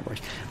take care of ours.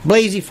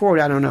 Blasey Ford,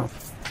 I don't know.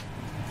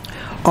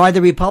 Are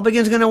the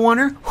Republicans going to want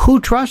her? Who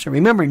trusts her?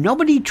 Remember,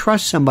 nobody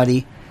trusts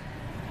somebody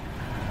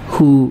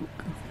who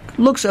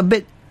looks a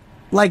bit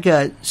like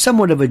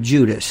somewhat of a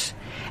Judas.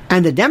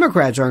 And the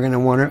Democrats aren't going to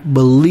want her,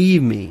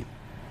 believe me,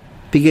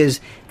 because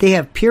they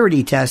have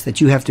purity tests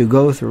that you have to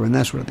go through and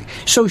that sort of thing.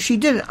 So she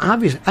did it,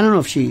 obviously. I don't know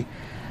if she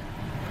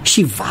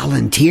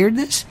volunteered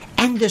this.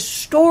 And the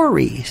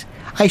stories,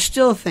 I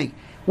still think.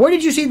 Where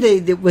did you see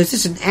was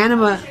this an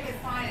anima? I wish I could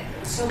find it. It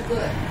was so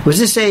good. Was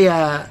this a...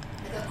 The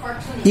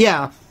cartoon.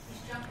 Yeah.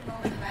 He's jumping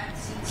over the back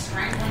seat,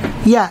 strangling.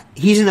 Yeah,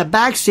 he's in the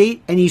back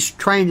seat and he's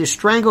trying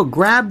to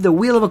grab the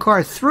wheel of a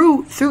car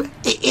through.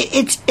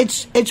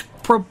 It's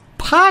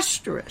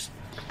preposterous.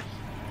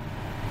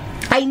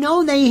 I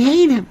know they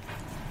hate him.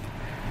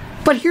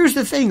 But here's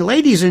the thing,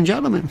 ladies and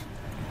gentlemen.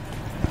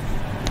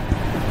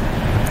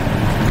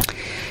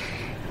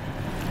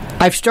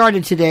 I've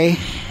started today,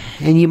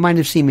 and you might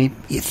have seen me.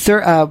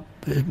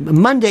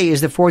 Monday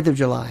is the 4th of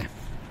July.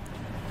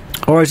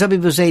 Or some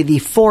people say the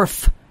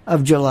 4th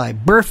of July.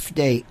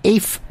 Birthday,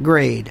 8th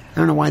grade. I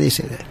don't know why they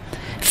say that.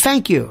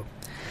 Thank you.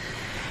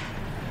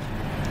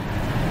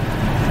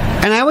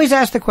 And I always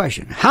ask the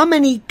question, how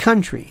many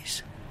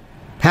countries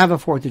have a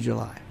 4th of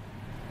July?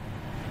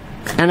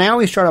 And I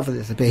always start off with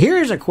this.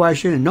 Here's a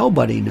question and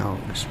nobody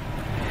knows.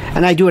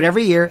 And I do it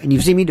every year, and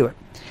you've seen me do it.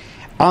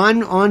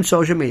 On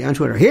social media, on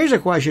Twitter. Here's a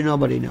question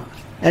nobody knows.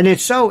 And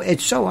it's so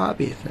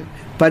obvious.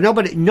 But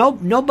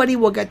nobody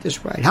will get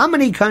this right. How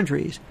many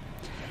countries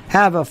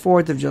have a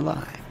 4th of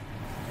July?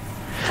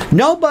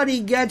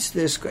 Nobody gets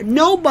this.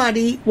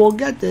 Nobody will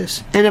get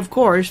this. And of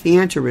course, the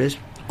answer is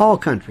all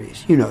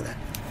countries. You know that.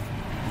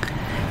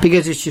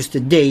 Because it's just a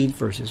date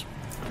versus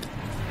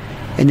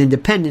an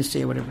Independence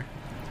Day or whatever.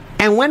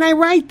 And when I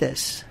write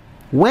this,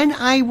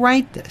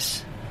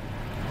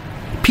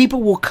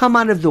 people will come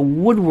out of the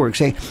woodwork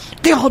saying,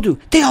 they all do.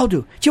 Do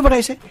you know what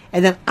I say?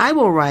 And then I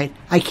will write,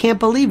 I can't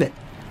believe it.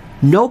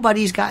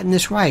 Nobody's gotten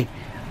this right.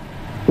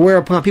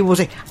 Whereupon people will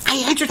say,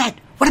 I answered that.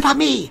 What about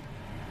me?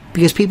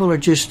 Because people are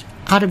just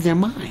out of their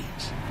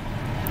minds.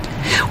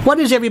 What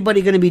is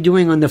everybody going to be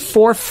doing on the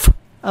 4th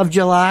of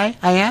July,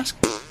 I ask?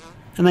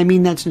 And I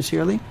mean that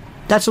sincerely.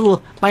 That's a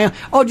little...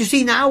 do you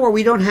see now where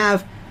we're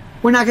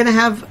not going to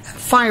have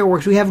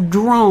fireworks. We have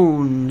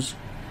drones.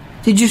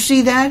 Did you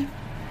see that?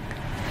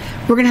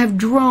 We're going to have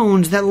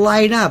drones that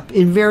light up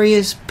in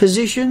various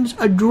positions.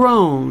 A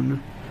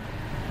drone.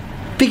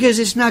 Because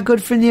it's not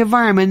good for the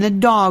environment. The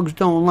dogs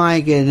don't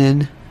like it.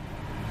 And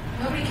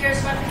nobody cares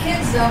about the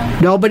kids, though.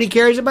 Nobody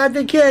cares about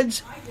the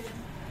kids. I did.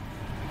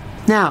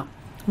 Now,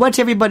 what's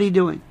everybody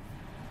doing?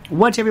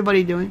 Which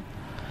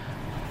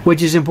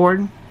is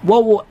important.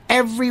 What will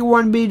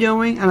everyone be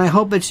doing? And I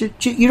hope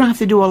you don't have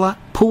to do a lot.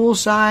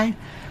 Poolside.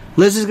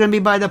 Liz is going to be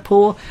by the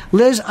pool.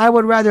 Liz, I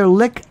would rather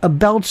lick a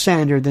belt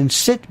sander than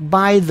sit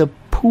by the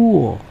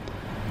pool.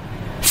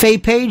 Faye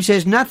Page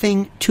says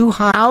nothing too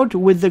hot. Out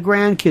with the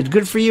grandkids.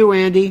 Good for you,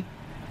 Andy.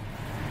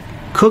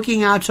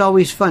 Cooking out's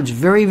always fun. It's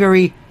very,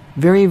 very,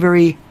 very,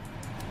 very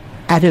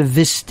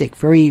atavistic.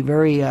 Very,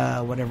 very,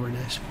 whatever it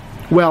is.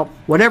 Well,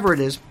 whatever it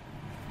is,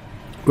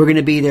 we're going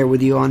to be there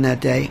with you on that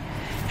day.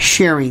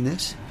 sharing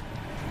this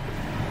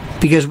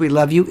because we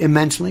love you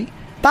immensely.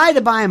 By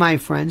the by, my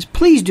friends,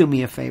 please do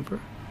me a favor.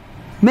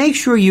 Make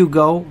sure you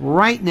go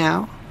right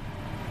now,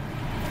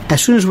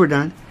 as soon as we're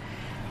done,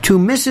 to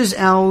Mrs.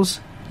 L's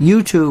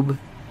YouTube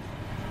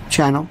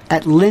channel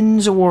at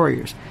Lynn's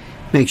Warriors.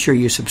 Make sure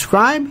you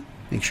subscribe,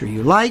 make sure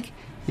you like,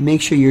 and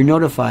make sure you're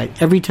notified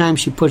every time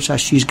she puts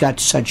us. She's got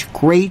such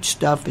great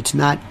stuff, it's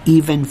not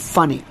even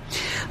funny.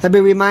 Let me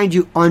remind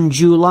you, on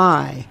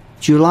July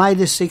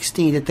the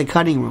 16th at the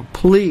Cutting Room,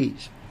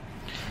 please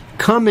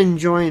come and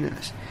join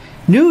us.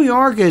 New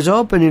York is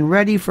open and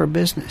ready for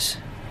business.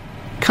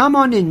 Come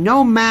on in,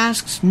 no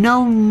masks,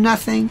 no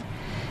nothing.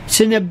 It's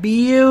in a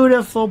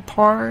beautiful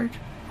part,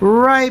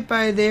 right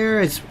by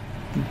there. It's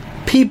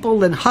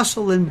people and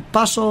hustle and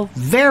bustle,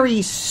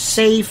 very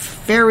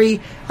safe, I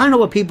don't know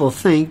what people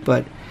think,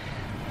 but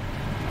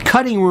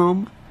Cutting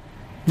Room,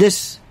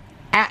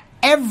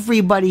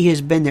 everybody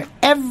has been there.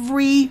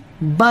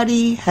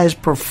 Everybody has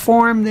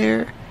performed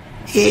there.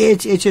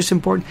 It's just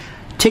important.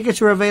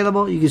 Tickets are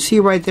available. You can see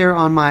right there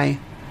on my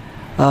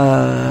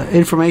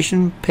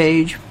information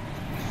page.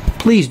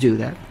 Please do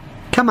that.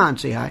 Come on,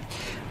 say hi.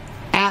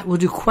 We'll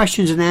do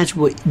questions and answers.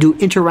 We'll do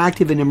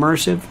interactive and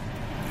immersive.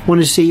 Want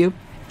to see you.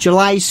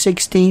 July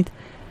 16th.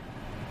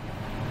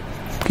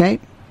 Okay?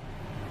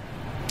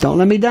 Don't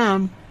let me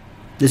down.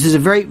 This is a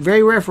very,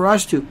 very rare for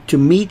us to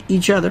meet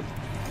each other.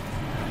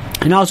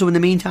 And also, in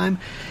the meantime,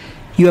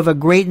 you have a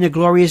great and a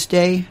glorious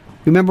day.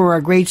 Remember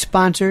our great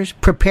sponsors,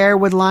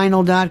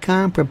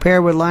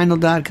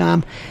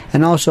 preparewithlionel.com,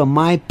 and also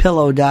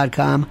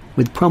mypillow.com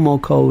with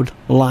promo code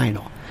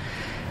Lionel.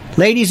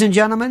 Ladies and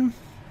gentlemen,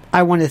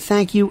 I want to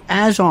thank you,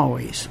 as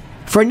always,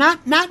 for not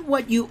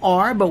what you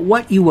are, but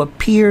what you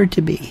appear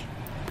to be.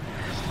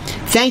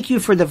 Thank you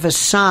for the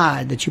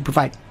facade that you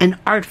provide, an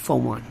artful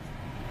one.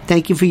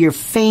 Thank you for your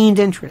feigned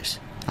interest.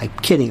 I'm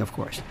kidding, of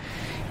course.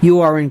 You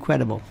are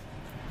incredible.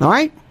 All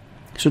right?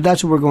 So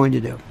that's what we're going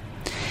to do.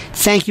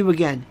 Thank you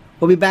again.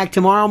 We'll be back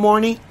tomorrow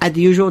morning at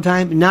the usual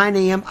time, 9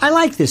 a.m. I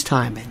like this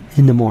time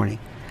in the morning.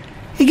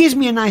 It gives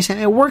me a nice time.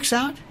 It works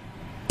out.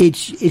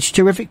 It's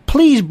terrific.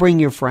 Please bring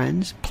your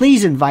friends.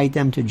 Please invite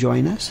them to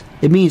join us.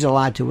 It means a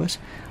lot to us.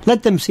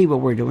 Let them see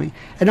what we're doing.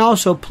 And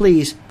also,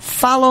 please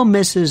follow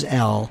Mrs.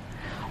 L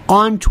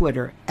on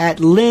Twitter at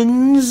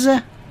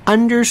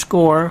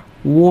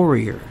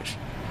Lynn's_Warriors.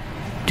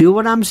 Do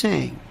what I'm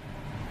saying,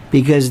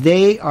 because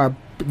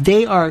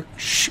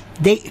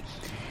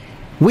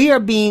we are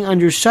being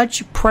under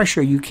such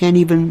pressure you can't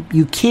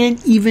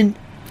even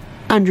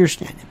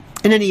understand it.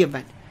 In any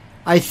event,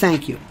 I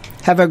thank you.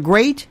 Have a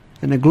great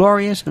and a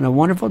glorious and a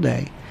wonderful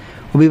day.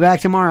 We'll be back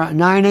tomorrow at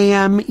 9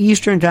 a.m.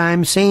 Eastern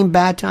Time, same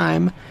bad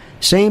time,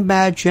 same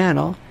bad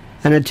channel.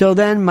 And until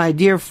then, my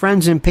dear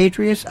friends and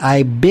patriots,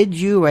 I bid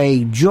you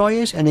a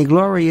joyous and a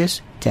glorious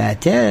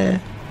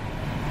ta-ta.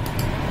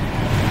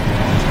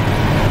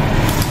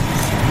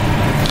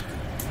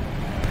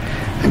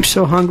 I'm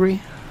so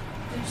hungry.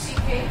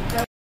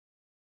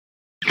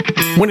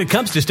 When it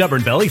comes to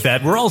stubborn belly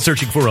fat, we're all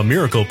searching for a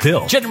miracle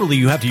pill. Generally,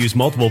 you have to use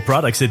multiple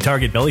products that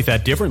target belly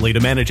fat differently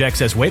to manage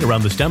excess weight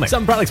around the stomach.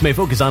 Some products may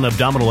focus on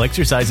abdominal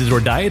exercises or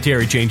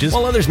dietary changes,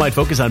 while others might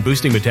focus on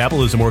boosting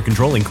metabolism or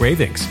controlling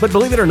cravings. But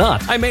believe it or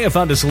not, I may have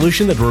found a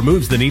solution that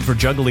removes the need for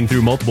juggling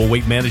through multiple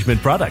weight management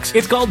products.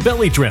 It's called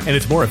Belly Trim, and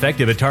it's more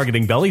effective at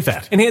targeting belly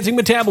fat, enhancing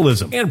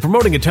metabolism, and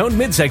promoting a toned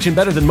midsection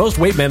better than most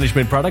weight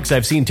management products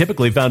I've seen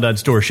typically found on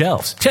store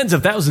shelves. Tens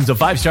of thousands of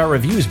 5-star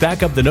reviews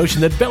back up the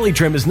notion that Belly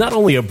Trim is not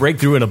only a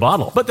breakthrough in a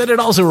bottle, but that it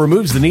also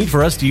removes the need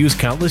for us to use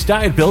countless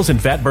diet pills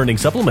and fat-burning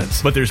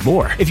supplements. But there's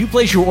more. If you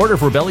place your order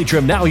for Belly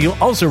Trim now, you'll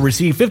also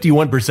receive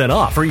 51%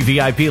 off, free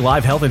VIP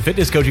live health and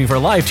fitness coaching for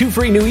life, 2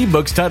 free new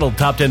ebooks titled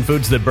Top 10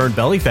 Foods That Burn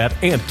Belly Fat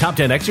and Top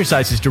 10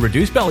 Exercises to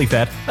Reduce Belly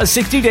Fat, a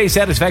 60-day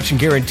satisfaction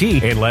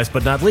guarantee, and last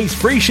but not least,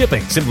 free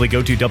shipping. Simply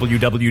go to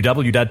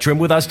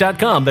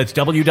www.trimwithus.com. That's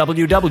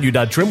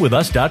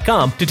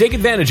www.trimwithus.com to take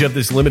advantage of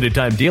this limited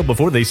time deal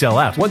before they sell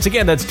out. Once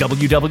again, that's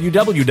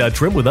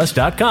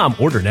www.trimwithus.com.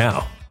 Order now.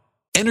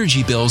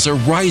 Energy bills are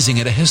rising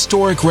at a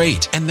historic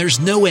rate, and there's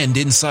no end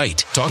in sight.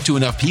 Talk to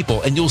enough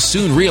people, and you'll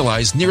soon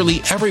realize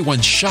nearly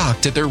everyone's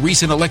shocked at their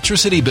recent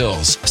electricity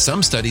bills.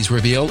 Some studies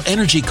reveal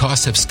energy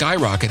costs have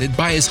skyrocketed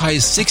by as high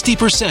as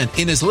 60%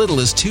 in as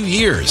little as 2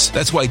 years.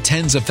 That's why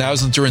tens of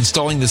thousands are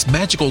installing this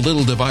magical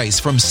little device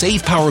from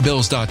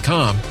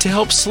SavePowerBills.com to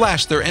help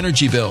slash their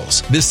energy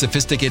bills. This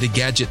sophisticated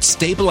gadget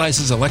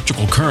stabilizes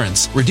electrical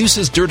currents,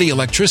 reduces dirty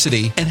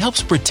electricity, and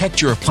helps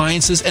protect your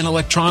appliances and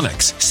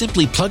electronics.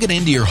 Simply plug it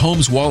into your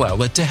home's wall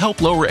outlet to help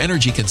lower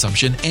energy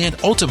consumption and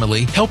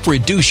ultimately help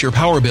reduce your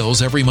power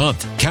bills every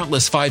month.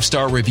 Countless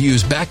 5-star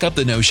reviews back up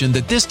the notion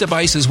that this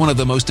device is one of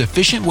the most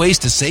efficient ways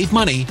to save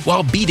money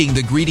while beating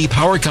the greedy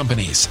power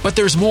companies. But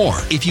there's more.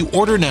 If you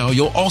order now,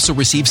 you'll also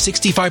receive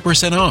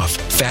 65% off,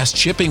 fast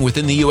shipping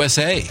within the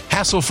USA,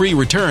 hassle-free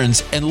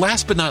returns, and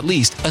last but not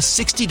least, a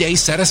 60-day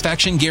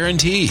satisfaction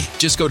guarantee.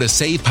 Just go to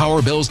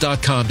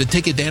SavePowerBills.com to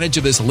take advantage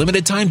of this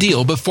limited time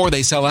deal before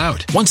they sell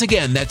out. Once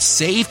again, that's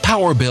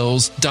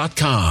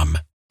SavePowerBills.com.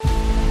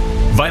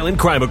 Violent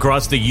crime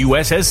across the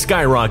U.S. has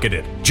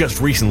skyrocketed. Just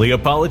recently, a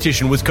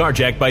politician was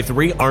carjacked by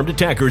 3 armed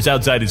attackers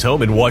outside his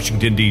home in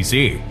Washington,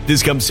 D.C.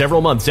 This comes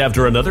several months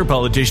after another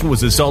politician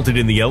was assaulted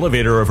in the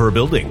elevator of her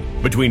building.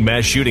 Between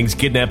mass shootings,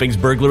 kidnappings,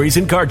 burglaries,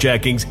 and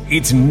carjackings,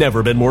 it's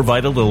never been more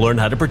vital to learn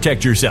how to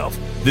protect yourself.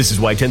 This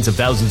is why tens of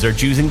thousands are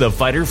choosing the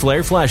Fighter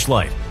Flare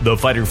flashlight. The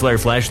Fighter Flare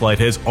flashlight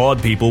has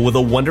awed people with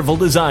a wonderful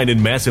design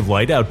and massive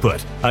light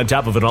output. On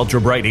top of an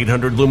ultra-bright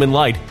 800-lumen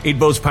light, it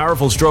boasts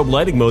powerful strobe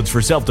lighting modes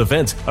for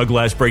self-defense, a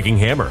glass-breaking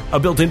hammer, a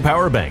built-in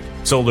power bank,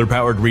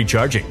 solar-powered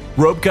recharging,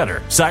 rope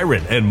cutter,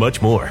 siren, and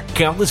much more.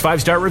 Countless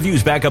 5-star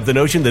reviews back up the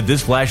notion that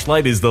this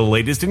flashlight is the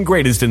latest and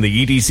greatest in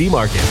the EDC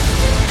market.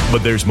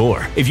 But there's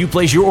more. If you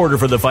place your order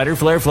for the Fighter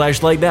Flare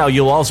flashlight now,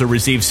 you'll also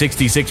receive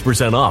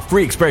 66% off,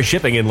 free express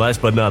shipping, and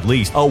last but not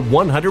least, a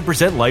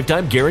 100%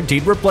 lifetime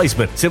guaranteed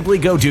replacement. Simply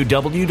go to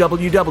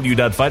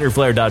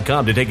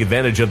www.fighterflare.com to take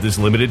advantage of this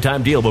limited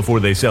time deal before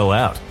they sell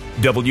out.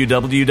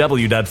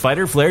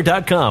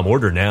 www.fighterflare.com.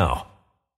 Order now.